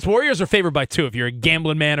Warriors? Warriors are favored by 2 if you're a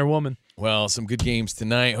gambling man or woman. Well, some good games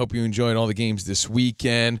tonight. Hope you enjoyed all the games this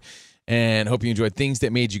weekend. And hope you enjoyed things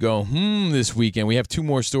that made you go, this weekend. We have 2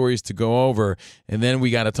 more stories to go over. And then we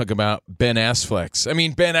got to talk about Ben Affleck.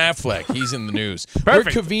 He's in the news. We're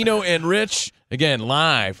Covino and Rich, again,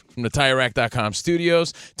 live from the TireRack.com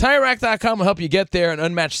studios. TireRack.com will help you get there. An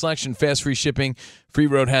unmatched selection, fast free shipping, free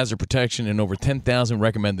road hazard protection, and over 10,000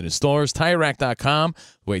 recommended installers. TireRack.com,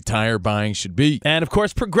 the way tire buying should be. And, of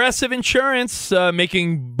course, Progressive Insurance,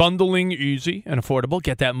 making bundling easy and affordable.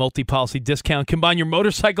 Get that multi-policy discount. Combine your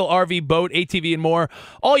motorcycle, RV, boat, ATV, and more.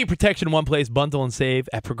 All your protection in one place. Bundle and save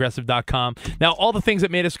at Progressive.com. Now, all the things that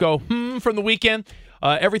made us go, from the weekend,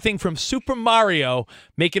 everything from Super Mario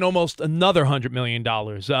making almost another $100 million.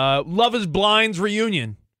 Love is Blind's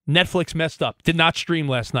reunion. Netflix messed up. Did not stream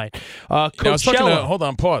last night. Coachella. Hold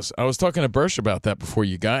on, pause. I was talking to Bersh about that before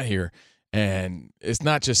you got here, and it's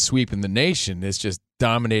not just sweeping the nation. It's just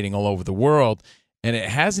dominating all over the world, and it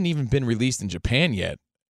hasn't even been released in Japan yet,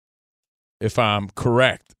 if I'm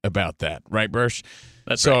correct about that. Right, Bersh?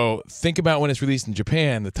 That's right. Think about when it's released in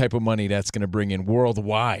Japan, the type of money that's going to bring in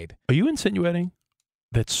worldwide. Are you insinuating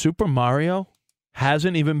that Super Mario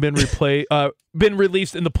hasn't even been been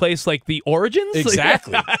released in the place like the Origins?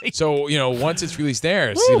 Exactly. So, once it's released there,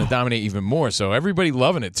 it's going to dominate even more. So everybody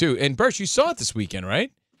loving it, too. And, Bersh, you saw it this weekend,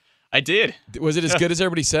 right? I did. Was it as good as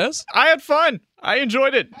everybody says? I had fun. I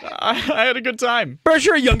enjoyed it. I had a good time. Bersh,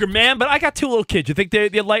 you're a younger man, but I got 2 little kids. You think they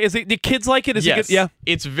like? The kids like it? Yes. Yeah.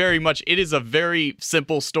 It's very much. It is a very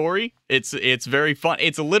simple story. It's very fun.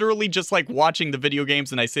 It's literally just like watching the video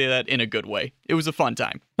games, and I say that in a good way. It was a fun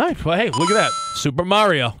time. All right. Well, hey, look at that. Super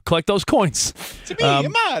Mario. Collect those coins. It's me,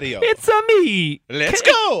 Mario. It's me. Let's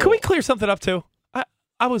go. Can we clear something up, too?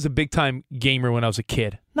 I was a big-time gamer when I was a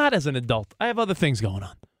kid. Not as an adult. I have other things going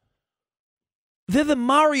on. They're the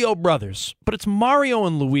Mario brothers, but it's Mario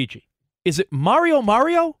and Luigi. Is it Mario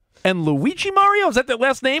and Luigi Mario? Is that their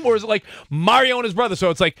last name? Or is it like Mario and his brother? So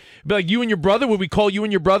it's like you and your brother? Would we call you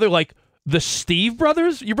and your brother like the Steve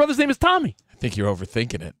brothers? Your brother's name is Tommy. I think you're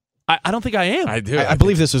overthinking it. I don't think I am. I do. I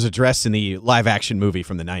believe this was addressed in the live-action movie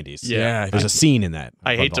from the 90s. Yeah. There's a scene in that.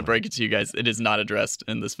 I hate to break it to you guys. It is not addressed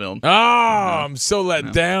in this film. Oh, I'm so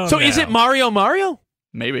let down. So now. is it Mario?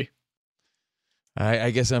 Maybe.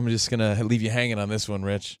 I guess I'm just going to leave you hanging on this one,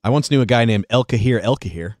 Rich. I once knew a guy named El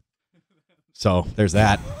Kahir. So there's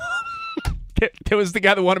that. There was the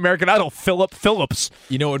guy that won American Idol, Philip Phillips.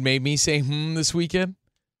 You know what made me say this weekend?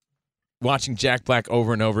 Watching Jack Black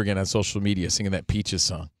over and over again on social media singing that Peaches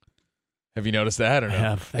song. Have you noticed that or no? I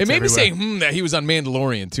have. It made me say that he was on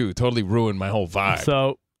Mandalorian too. Totally ruined my whole vibe.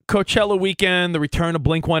 So Coachella weekend, the return of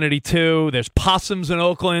Blink-182. There's possums in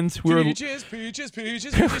Oakland. Peaches.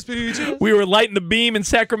 We were lighting the beam in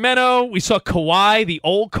Sacramento. We saw Kawhi, the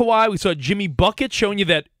old Kawhi. We saw Jimmy Bucket showing you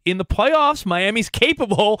that in the playoffs, Miami's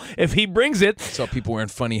capable if he brings it. Saw people wearing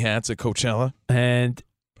funny hats at Coachella. And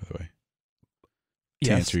by the way,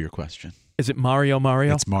 to answer your question, is it Mario?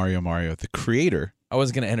 It's Mario. The creator. I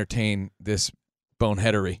wasn't going to entertain this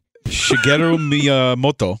boneheadery. Shigeru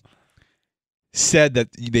Miyamoto said that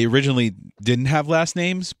they originally didn't have last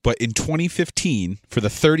names, but in 2015, for the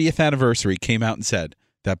 30th anniversary, came out and said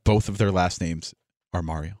that both of their last names are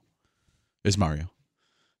Mario.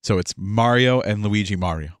 So it's Mario and Luigi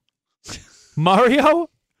Mario. Mario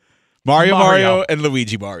and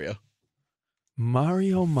Luigi Mario.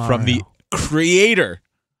 Mario. From the creator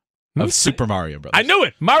of Super Mario Brothers. I knew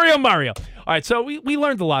it. Mario. All right, so we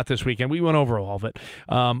learned a lot this weekend. We went over all of it.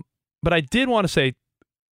 But I did want to say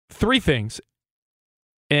 3 things.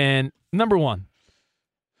 And number 1,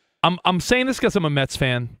 I'm saying this because I'm a Mets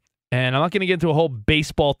fan, and I'm not going to get into a whole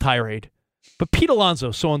baseball tirade. But Pete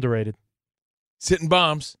Alonso, so underrated. Sitting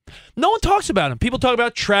bombs. No one talks about him. People talk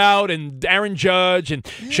about Trout and Aaron Judge and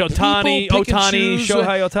Shohei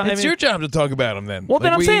Ohtani. It's your job to talk about him then. Well,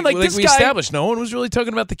 then I'm saying, this we guy... established no one was really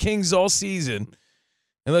talking about the Kings all season.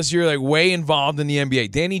 Unless you're like way involved in the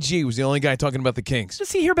NBA. Danny G was the only guy talking about the Kings.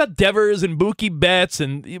 Just you hear about Devers and Mookie Betts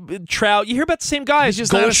and Trout. You hear about the same guys. He's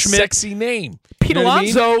just not a sexy name. Pete You know what I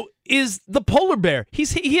mean? Alonso is the polar bear.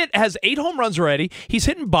 Has 8 home runs already. He's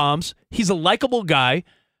hitting bombs. He's a likable guy.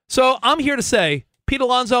 So I'm here to say, Pete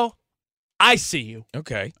Alonso, I see you.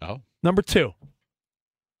 Okay. Oh. Number 2.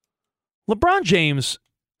 LeBron James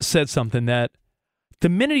said something that the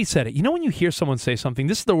minute he said it, you know when you hear someone say something,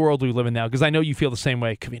 this is the world we live in now, because I know you feel the same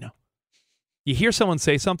way, Covino. You hear someone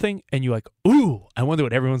say something, and you're like, ooh, I wonder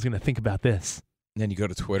what everyone's going to think about this. And then you go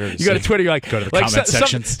to Twitter. You're like, go to the comment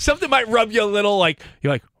sections. Something might rub you a little, like,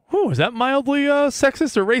 you're like, oh, was that mildly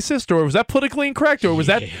sexist or racist, or was that politically incorrect, or was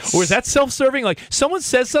that self-serving? Like, someone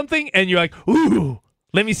says something, and you're like, ooh,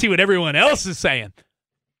 let me see what everyone else is saying.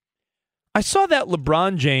 I saw that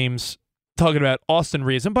LeBron James talking about Austin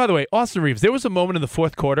Reeves. And by the way, Austin Reeves, there was a moment in the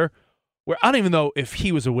fourth quarter where I don't even know if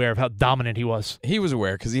he was aware of how dominant he was. He was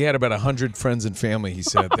aware because he had about 100 friends and family, he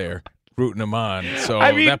said there, rooting him on. So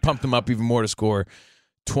that pumped him up even more to score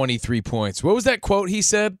 23 points. What was that quote he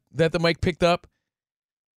said that the mic picked up?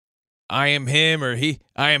 I am him, or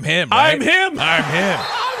I am him, right? I'm him. I'm him.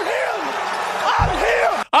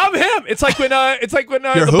 I'm him. It's like when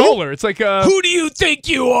You're the who? bowler. It's like who do you think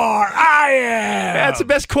you are? I am. That's the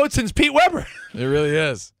best quote since Pete Weber. It really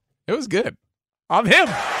is. It was good. I'm him.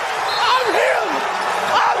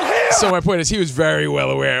 So my point is, he was very well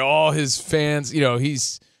aware. All his fans,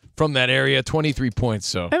 he's from that area. 23 points.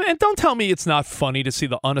 So and don't tell me it's not funny to see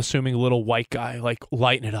the unassuming little white guy like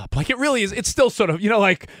lighten it up. Like it really is. It's still sort of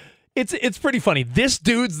like it's pretty funny. This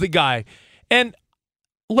dude's the guy. And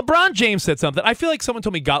LeBron James said something. I feel like someone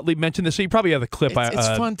told me Gottlieb mentioned this, so you probably have the clip. It's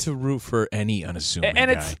fun to root for any unassuming and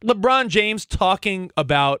guy. It's LeBron James talking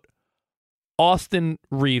about Austin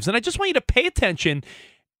Reeves. And I just want you to pay attention,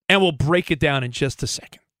 and we'll break it down in just a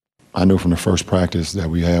second. I knew from the first practice that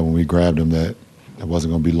we had when we grabbed him that it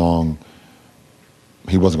wasn't going to be long.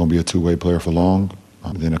 He wasn't going to be a two-way player for long.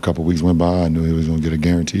 Then a couple weeks went by. I knew he was going to get a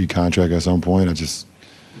guaranteed contract at some point. I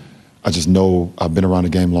just know I've been around the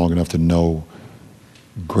game long enough to know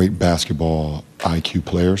great basketball IQ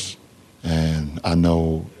players, and I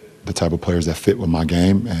know the type of players that fit with my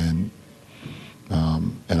game, and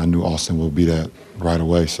I knew Austin will be that right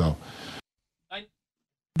away. So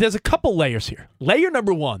there's a couple layers here. Layer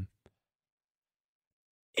number 1,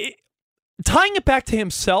 tying it back to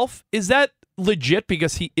himself, is that legit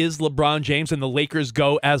because he is LeBron James and the Lakers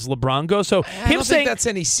go as LeBron goes? So I don't think that's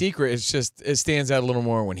any secret. It's just it stands out a little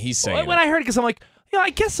more when he's saying when I heard it, because I'm like, I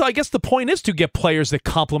guess so. I guess the point is to get players that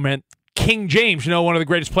complement King James, one of the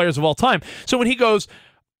greatest players of all time. So when he goes,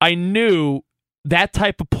 I knew that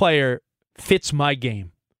type of player fits my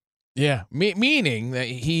game. Yeah, meaning that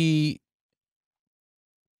he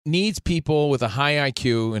needs people with a high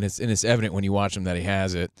IQ, and it's evident when you watch him that he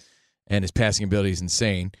has it, and his passing ability is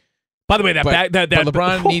insane. By the way, but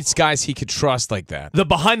LeBron needs guys he could trust like that. The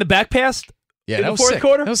behind the back pass. Yeah, in that the was fourth sick.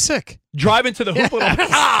 quarter. That was sick. Driving to the hoop.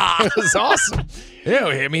 It was awesome. Yeah,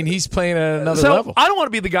 I mean, he's playing at another level. I don't want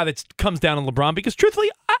to be the guy that comes down on LeBron because,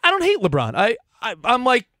 truthfully, I don't hate LeBron. I'm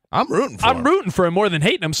like, I'm rooting for him. I'm rooting for him more than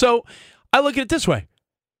hating him. So I look at it this way.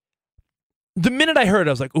 The minute I heard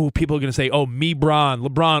it, I was like, ooh, people are going to say, oh,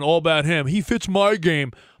 LeBron, all about him. He fits my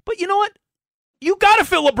game. But you know what? You got to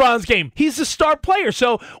fit LeBron's game. He's the star player.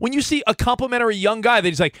 So when you see a complimentary young guy that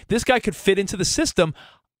he's like, this guy could fit into the system,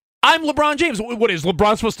 I'm LeBron James. What is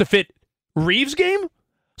LeBron supposed to fit Reeves' game?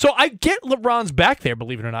 So I get LeBron's back there,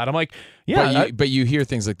 believe it or not. I'm like, yeah. But you hear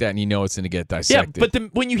things like that and you know it's going to get dissected. Yeah,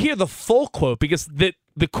 but when you hear the full quote, because the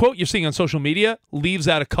quote you're seeing on social media leaves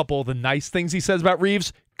out a couple of the nice things he says about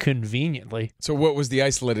Reeves conveniently. So what was the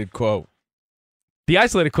isolated quote? The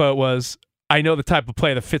isolated quote was, I know the type of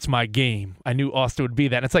player that fits my game. I knew Austin would be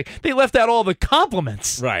that. And it's like they left out all the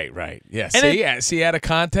compliments. Right. Yeah. See, out of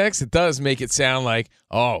context, it does make it sound like,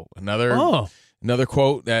 another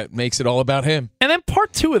quote that makes it all about him. And then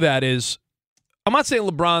part 2 of that is, I'm not saying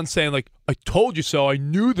LeBron saying like, I told you so, I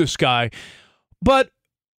knew this guy. But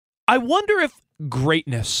I wonder if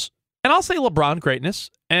greatness, and I'll say LeBron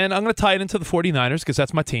greatness, and I'm going to tie it into the 49ers because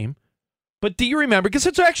that's my team. But do you remember, because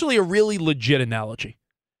it's actually a really legit analogy.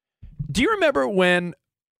 Do you remember when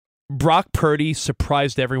Brock Purdy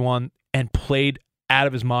surprised everyone and played out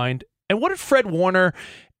of his mind? And what did Fred Warner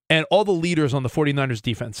and all the leaders on the 49ers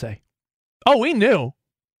defense say? Oh, we knew.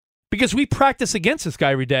 Because we practice against this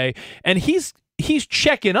guy every day, and he's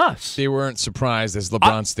checking us. They weren't surprised, as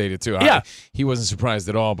LeBron stated, too. Yeah. He wasn't surprised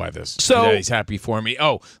at all by this. So yeah, he's happy for me.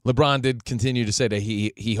 Oh, LeBron did continue to say that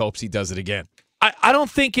he hopes he does it again. I don't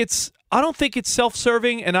think it's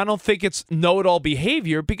self-serving, and I don't think it's know-it-all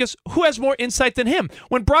behavior, because who has more insight than him?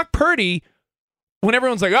 When Brock Purdy when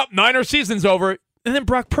everyone's like, "Oh, Niner season's over," and then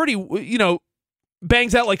Brock Purdy,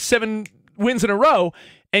 bangs out like 7 wins in a row,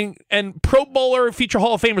 and Pro Bowler, future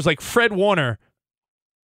Hall of Famers like Fred Warner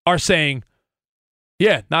are saying,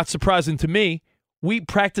 "Yeah, not surprising to me. We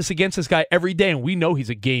practice against this guy every day, and we know he's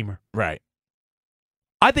a gamer." Right.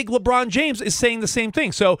 I think LeBron James is saying the same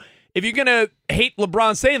thing. So if you're going to hate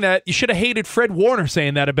LeBron saying that, you should have hated Fred Warner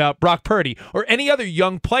saying that about Brock Purdy or any other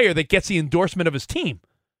young player that gets the endorsement of his team.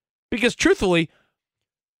 Because truthfully,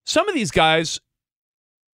 some of these guys,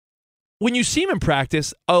 when you see them in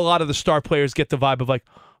practice, a lot of the star players get the vibe of like,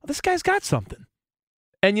 oh, this guy's got something.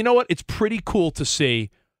 And you know what? It's pretty cool to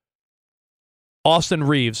see Austin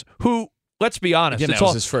Reeves, who, let's be honest. Again, that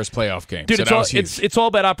was his first playoff game. Dude, so it's all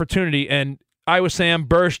about opportunity. And Iowa Sam,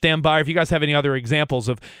 Bursch, Dan Byer, if you guys have any other examples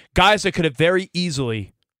of guys that could have very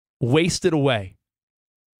easily wasted away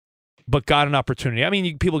but got an opportunity. I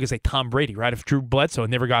mean, people can say Tom Brady, right? If Drew Bledsoe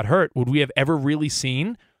never got hurt, would we have ever really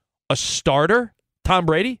seen a starter Tom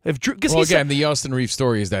Brady? If Drew, the Austin Reeves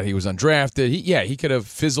story is that he was undrafted. He could have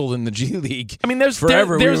fizzled in the G League. I mean, there's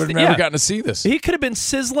forever. We would have never gotten to see this. He could have been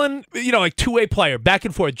sizzling, like two-way player, back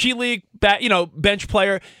and forth. G League, bench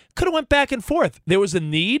player. Could have went back and forth. There was a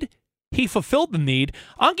need. He fulfilled the need.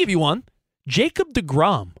 I'll give you one. Jacob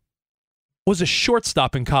deGrom was a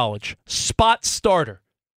shortstop in college, spot starter.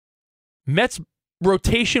 Mets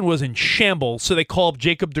rotation was in shambles, so they called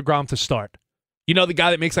Jacob deGrom to start. You know the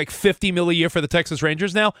guy that makes like $50 million a year for the Texas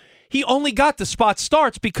Rangers now? He only got the spot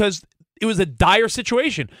starts because it was a dire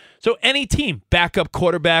situation. So any team, backup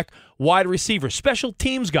quarterback, wide receiver, special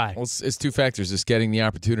teams guy. Well, it's two factors. It's getting the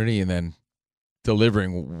opportunity and then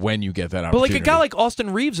delivering when you get that opportunity. But like a guy like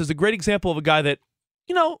Austin Reeves is a great example of a guy that,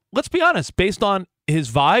 let's be honest, based on his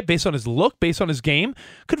vibe, based on his look, based on his game,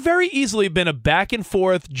 could very easily have been a back and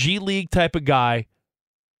forth G League type of guy.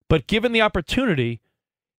 But given the opportunity,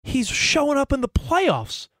 he's showing up in the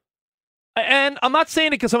playoffs. And I'm not saying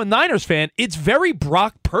it because I'm a Niners fan. It's very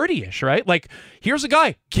Brock Purdy-ish, right? Like, here's a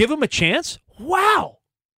guy. Give him a chance. Wow.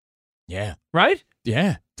 Yeah. Right?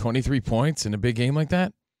 Yeah. 23 points in a big game like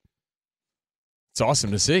that. It's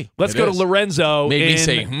awesome to see. Let's go to Lorenzo Made me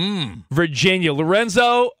say, Virginia.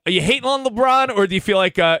 Lorenzo, are you hating on LeBron, or do you feel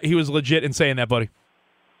like he was legit in saying that, buddy?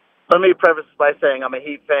 Let me preface by saying I'm a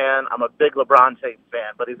Heat fan. I'm a big LeBron James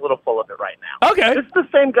fan, but he's a little full of it right now. Okay. This is the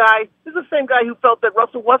same guy who felt that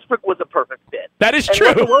Russell Westbrook was a perfect fit. That is and true.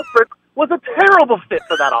 Russell Westbrook was a terrible fit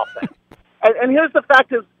for that offense. and here's the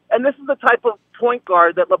fact is, and this is the type of point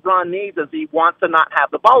guard that LeBron needs as he wants to not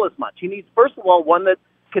have the ball as much. He needs, first of all, one that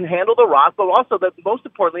can handle the rock, but also that most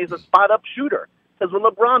importantly is a spot-up shooter. Because when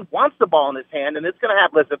LeBron wants the ball in his hand, and it's going to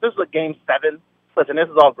have, listen, if this is a Game 7, listen, this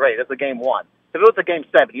is all great. It's a Game 1. If it was a Game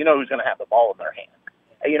 7, you know who's going to have the ball in their hand.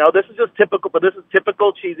 This is just typical, but this is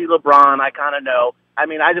typical cheesy LeBron. I kind of know. I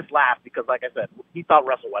mean, I just laughed because, like I said, he thought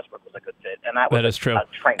Russell Westbrook was a good fit, and that is true. A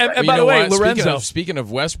train wreck. And by the way, Lorenzo, speaking of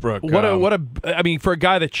Westbrook, I mean, for a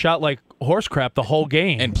guy that shot like horse crap the whole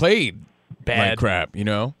game and played bad like crap,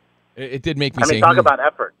 it did make me say. I mean, talk about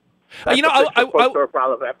effort.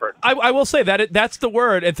 I will say that's the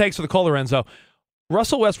word, and thanks for the call, Lorenzo.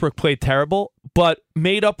 Russell Westbrook played terrible, but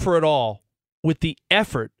made up for it all with the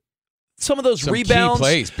effort. Some of those rebounds, key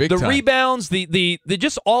plays, big time. Rebounds, the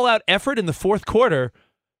just all-out effort in the fourth quarter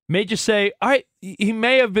made you say, all right, he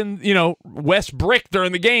may have been, West Brick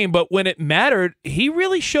during the game, but when it mattered, he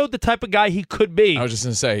really showed the type of guy he could be. I was just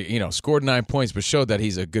going to say, scored 9 points, but showed that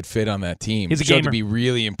he's a good fit on that team. He's a showed gamer. To be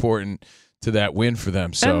really important to that win for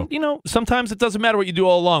them. So and, sometimes it doesn't matter what you do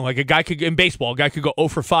all along. Like in baseball, a guy could go 0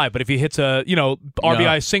 for 5, but if he hits a,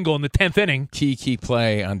 RBI single in the 10th inning. Key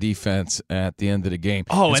play on defense at the end of the game.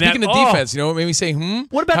 Oh, and speaking of defense, what made me say,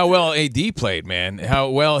 What about how well AD played, man? How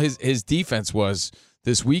well his defense was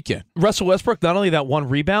this weekend. Russell Westbrook, not only that one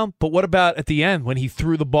rebound, but what about at the end when he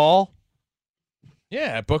threw the ball?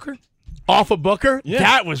 Yeah, at Booker. Off of Booker? Yeah.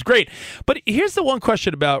 That was great. But here's the one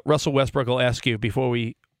question about Russell Westbrook I'll ask you before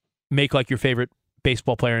we make like your favorite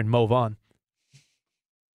baseball player and move on.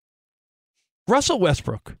 Russell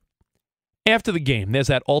Westbrook, after the game, there's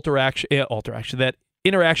that that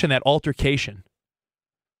altercation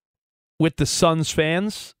with the Suns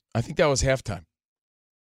fans. I think that was halftime.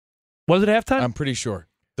 Was it halftime? I'm pretty sure.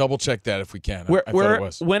 Double check that if we can. I thought it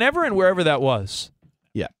was. Whenever and wherever that was.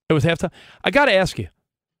 Yeah. It was halftime. I got to ask you,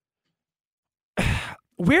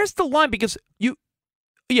 where's the line? Because you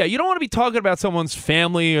don't want to be talking about someone's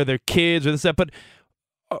family or their kids or this, that, but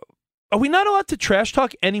are we not allowed to trash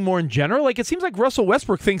talk anymore in general? Like, it seems like Russell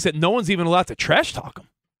Westbrook thinks that no one's even allowed to trash talk him.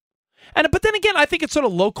 But then again, I think it's sort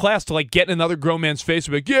of low class to like get in another grown man's face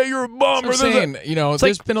and be like, yeah, you're a bum. I'm saying,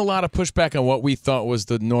 there's been a lot of pushback on what we thought was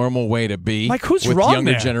the normal way to be. Like, who's with wrong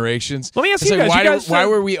younger there? generations? Let me ask It's you like, guys. why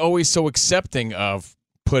were we always so accepting of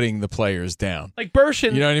putting the players down? Like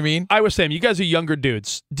Bershin, you know what I mean? I was saying, you guys are younger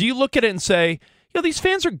dudes. Do you look at it and say, these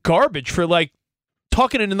fans are garbage for like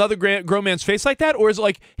talking in another grown man's face like that? Or is it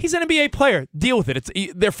like, he's an NBA player, deal with it.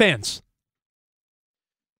 They're fans.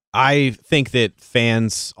 I think that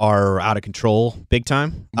fans are out of control big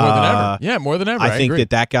time. More than ever. Yeah, more than ever. I think agree.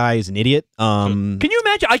 that guy is an idiot. Can you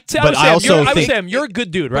imagine? I was Sam, you're a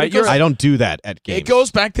good dude, right? I don't do that at games. It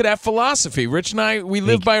goes back to that philosophy. Rich and I, we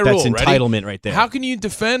live by a that's rule. entitlement right there. How can you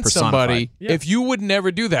defend Personified. somebody if you would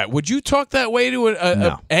never do that? Would you talk that way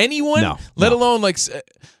to anyone? No. Let alone like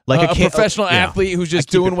a professional athlete who's just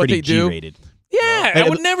doing what they do? G-rated. Yeah, I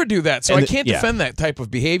would never do that. So I can't yeah. defend that type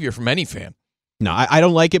of behavior from any fan. No, I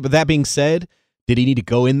don't like it. But that being said, did he need to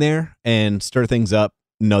go in there and stir things up?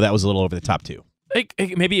 No, that was a little over the top too. Like,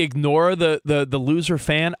 maybe ignore the loser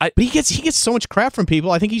fan. But he gets so much crap from people.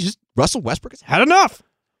 I think he's just Russell Westbrook has had enough.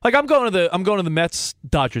 Like I'm going to the Mets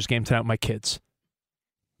Dodgers game tonight with my kids.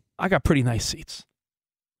 I got pretty nice seats.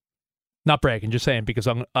 Not bragging, just saying because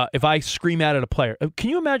if I scream out at a player, can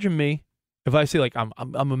you imagine me if I say like I'm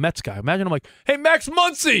a Mets guy? Imagine I'm like, hey Max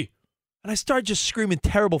Muncy, and I start just screaming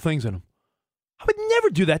terrible things at him. I would never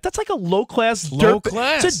do that. That's like a low class. It's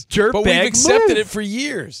a dirtbag. But we've accepted move. it for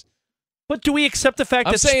years. But do we accept the fact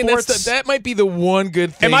I'm that saying sports? that might be the one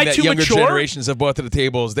good thing that too younger mature? generations have brought to the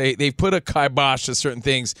table is they've put a kibosh to certain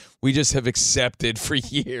things we just have accepted for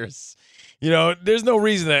years. There's no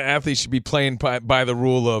reason that athletes should be playing by the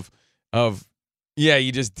rule of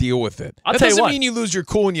you just deal with it. I'll that tell you doesn't what. mean you lose your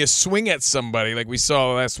cool and you swing at somebody like we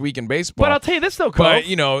saw last week in baseball. But I'll tell you this though, Cole. But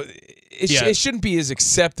it shouldn't be as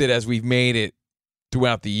accepted as we've made it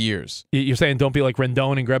throughout the years. You're saying don't be like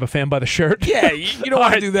Rendon and grab a fan by the shirt? Yeah, you don't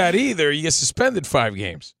want to do that either. You get suspended 5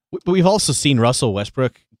 games. But we've also seen Russell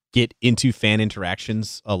Westbrook get into fan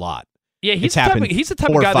interactions a lot. Yeah, he's the type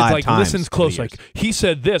of guy that like listens close. Like he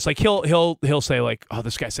said this. Like he'll say like, oh,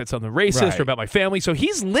 this guy said something racist or about my family. So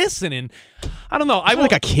he's listening. I don't know. I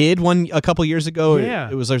like a kid a couple years ago.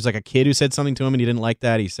 Yeah, there's like a kid who said something to him and he didn't like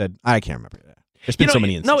that. He said, I can't remember that. There's been so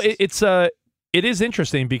many instances. No, it is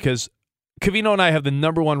interesting because Covino and I have the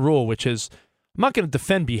number one rule, which is I'm not going to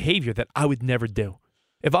defend behavior that I would never do.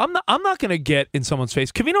 If I'm not going to get in someone's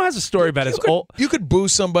face. Covino has a story about his old. You could boo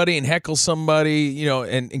somebody and heckle somebody,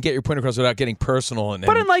 and get your point across without getting personal and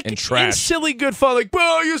trash. In silly good fun, like boo,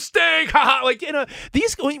 you stink, haha. Like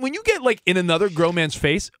these when you get like in another grown man's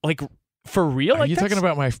face, like for real. Are you talking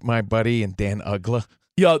about my buddy and Dan Ugla?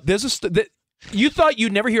 Yo, there's you thought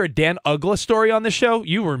you'd never hear a Dan Ugla story on this show?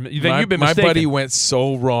 You've been mistaken. My buddy went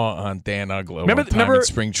so raw on Dan Ugla remember in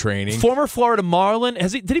spring training. Former Florida Marlin.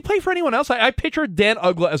 Did he play for anyone else? I pictured Dan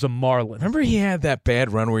Ugla as a Marlin. Remember he had that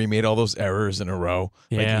bad run where he made all those errors in a row?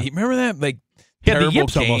 Yeah. Remember that? Like he had terrible the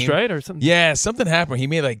yips game? Almost, right? Or something? Yeah, something happened. He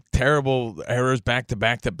made like terrible errors back to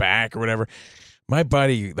back to back or whatever. My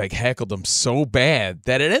buddy heckled him so bad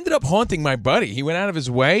that it ended up haunting my buddy. He went out of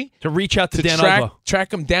his way to reach out to Dan Ugla.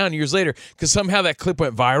 Track him down years later because somehow that clip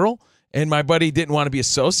went viral and my buddy didn't want to be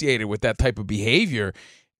associated with that type of behavior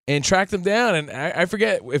and tracked him down. And I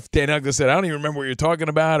forget if Dan Ugla said, I don't even remember what you're talking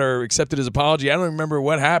about or accepted his apology. I don't even remember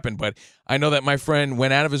what happened, but I know that my friend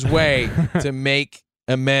went out of his way to make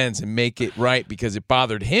amends and make it right because it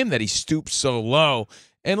bothered him that he stooped so low.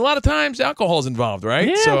 And a lot of times alcohol's involved, right?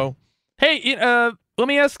 Yeah. So. Hey, let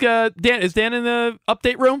me ask Dan. Is Dan in the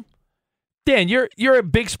update room? Dan, you're a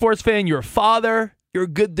big sports fan. You're a father. You're a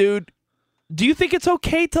good dude. Do you think it's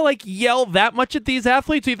okay to yell that much at these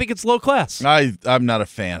athletes? Or do you think it's low class? I'm not a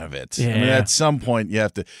fan of it. Yeah. I mean, at some point you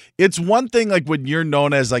have to. It's one thing when you're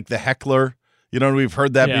known as the heckler. We've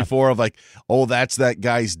heard that before of that's that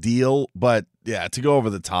guy's deal. But yeah, to go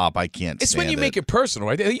over the top, I can't. It's when you make it personal,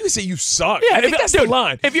 right? You can say you suck. Yeah, I think that's the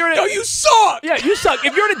line. If you're you suck. Yeah, you suck.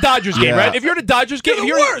 If you're in a Dodgers game, right? If you're in a Dodgers game,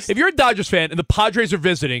 if you're a Dodgers fan and the Padres are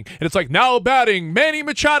visiting, and it's now batting Manny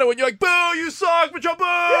Machado, and you're like, boo, you suck, Machado, boo.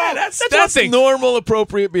 Yeah, that's normal,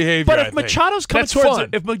 appropriate behavior. But if Machado's coming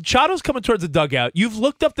towards the dugout, you've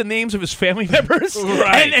looked up the names of his family members,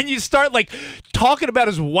 right? And you start talking about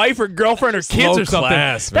his wife or girlfriend or kids or something.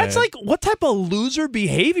 Class, that's what type of loser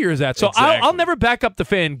behavior is that? So I'll never back up the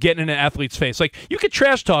fan getting in an athlete's face. You could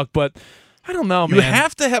trash talk, but I don't know, man. You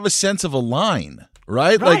have to have a sense of a line,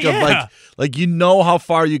 right? Yeah. How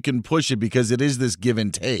far you can push it because it is this give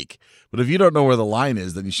and take. But if you don't know where the line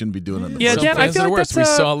is, then you shouldn't be doing it. Yeah, Dan, I feel like we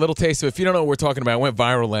saw a little taste of it. If you don't know what we're talking about, it went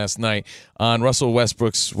viral last night on Russell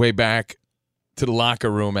Westbrook's way back to the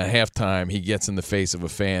locker room at halftime. He gets in the face of a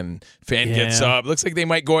fan. Fan Yeah. gets up. Looks like they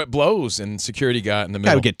might go at blows, and security got in the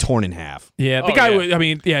middle. Guy would get torn in half. Yeah, the Oh,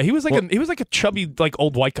 guy. yeah. He was like a chubby, like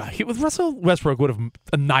old white guy. Russell Westbrook would have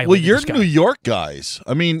annihilated. Well, you're this guy. New York guys.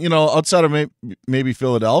 I mean, outside of maybe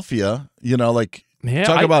Philadelphia,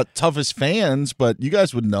 talk about toughest fans, but you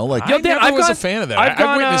guys would know. Like, I never was a fan of that.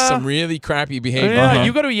 I've witnessed some really crappy behavior. Yeah,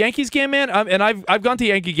 you go to a Yankees game, man, and I've gone to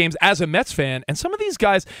Yankee games as a Mets fan, and some of these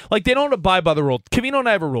guys, like, they don't abide by the rule. Covino and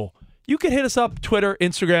I have a rule. You could hit us up, Twitter,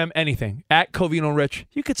 Instagram, anything, at Covino Rich.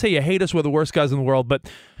 You could say you hate us, we're the worst guys in the world, but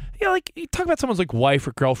like, you talk about someone's like wife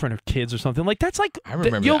or girlfriend or kids or something. Like, that's like, I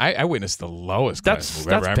remember. I witnessed the lowest guys move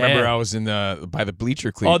ever. That's I remember bad. I was in by the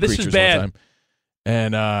bleacher Oh, this creatures is bad. one time.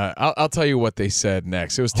 And I'll tell you what they said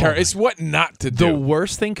next. It was terrible. It's what not to do. The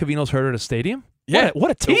worst thing Covino's heard at a stadium? Yeah.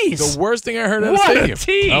 What a tease. The worst thing I heard at a What a stadium.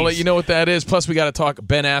 tease. I'll let you know what that is. Plus, we got to talk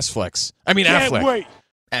Ben Affleck. Wait.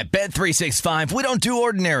 At Bet365, we don't do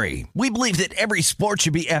ordinary. We believe that every sport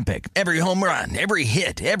should be epic. Every home run, every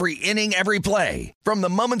hit, every inning, every play. From the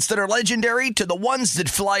moments that are legendary to the ones that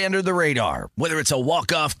fly under the radar. Whether it's a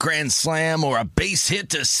walk-off grand slam or a base hit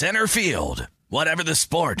to center field. Whatever the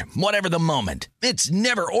sport, whatever the moment, it's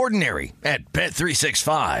never ordinary at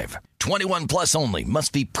Bet365. 21 plus only.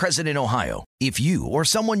 Must be present in Ohio. If you or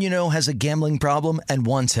someone you know has a gambling problem and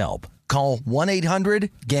wants help, call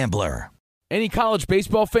 1-800-GAMBLER. Any college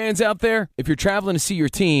baseball fans out there? If you're traveling to see your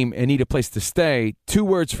team and need a place to stay, 2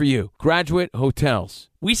 words for you: Graduate Hotels.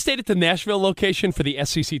 We stayed at the Nashville location for the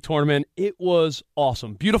SEC tournament. It was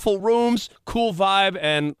awesome. Beautiful rooms, cool vibe,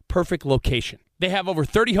 and perfect location. They have over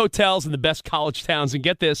 30 hotels in the best college towns, and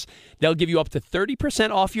get this, they'll give you up to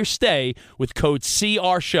 30% off your stay with code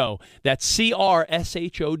CRSHOW. That's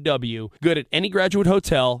CRSHOW. Good at any Graduate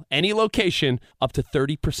Hotel, any location, up to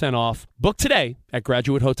 30% off. Book today at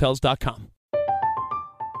graduatehotels.com.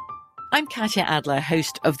 I'm Katya Adler,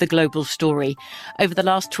 host of The Global Story. Over the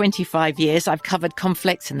last 25 years, I've covered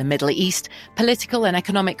conflicts in the Middle East, political and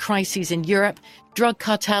economic crises in Europe, drug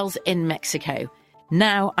cartels in Mexico.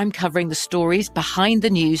 Now I'm covering the stories behind the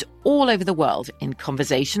news all over the world in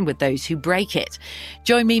conversation with those who break it.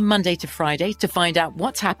 Join me Monday to Friday to find out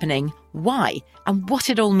what's happening, why, and what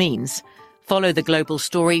it all means. Follow The Global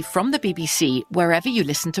Story from the BBC wherever you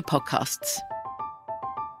listen to podcasts.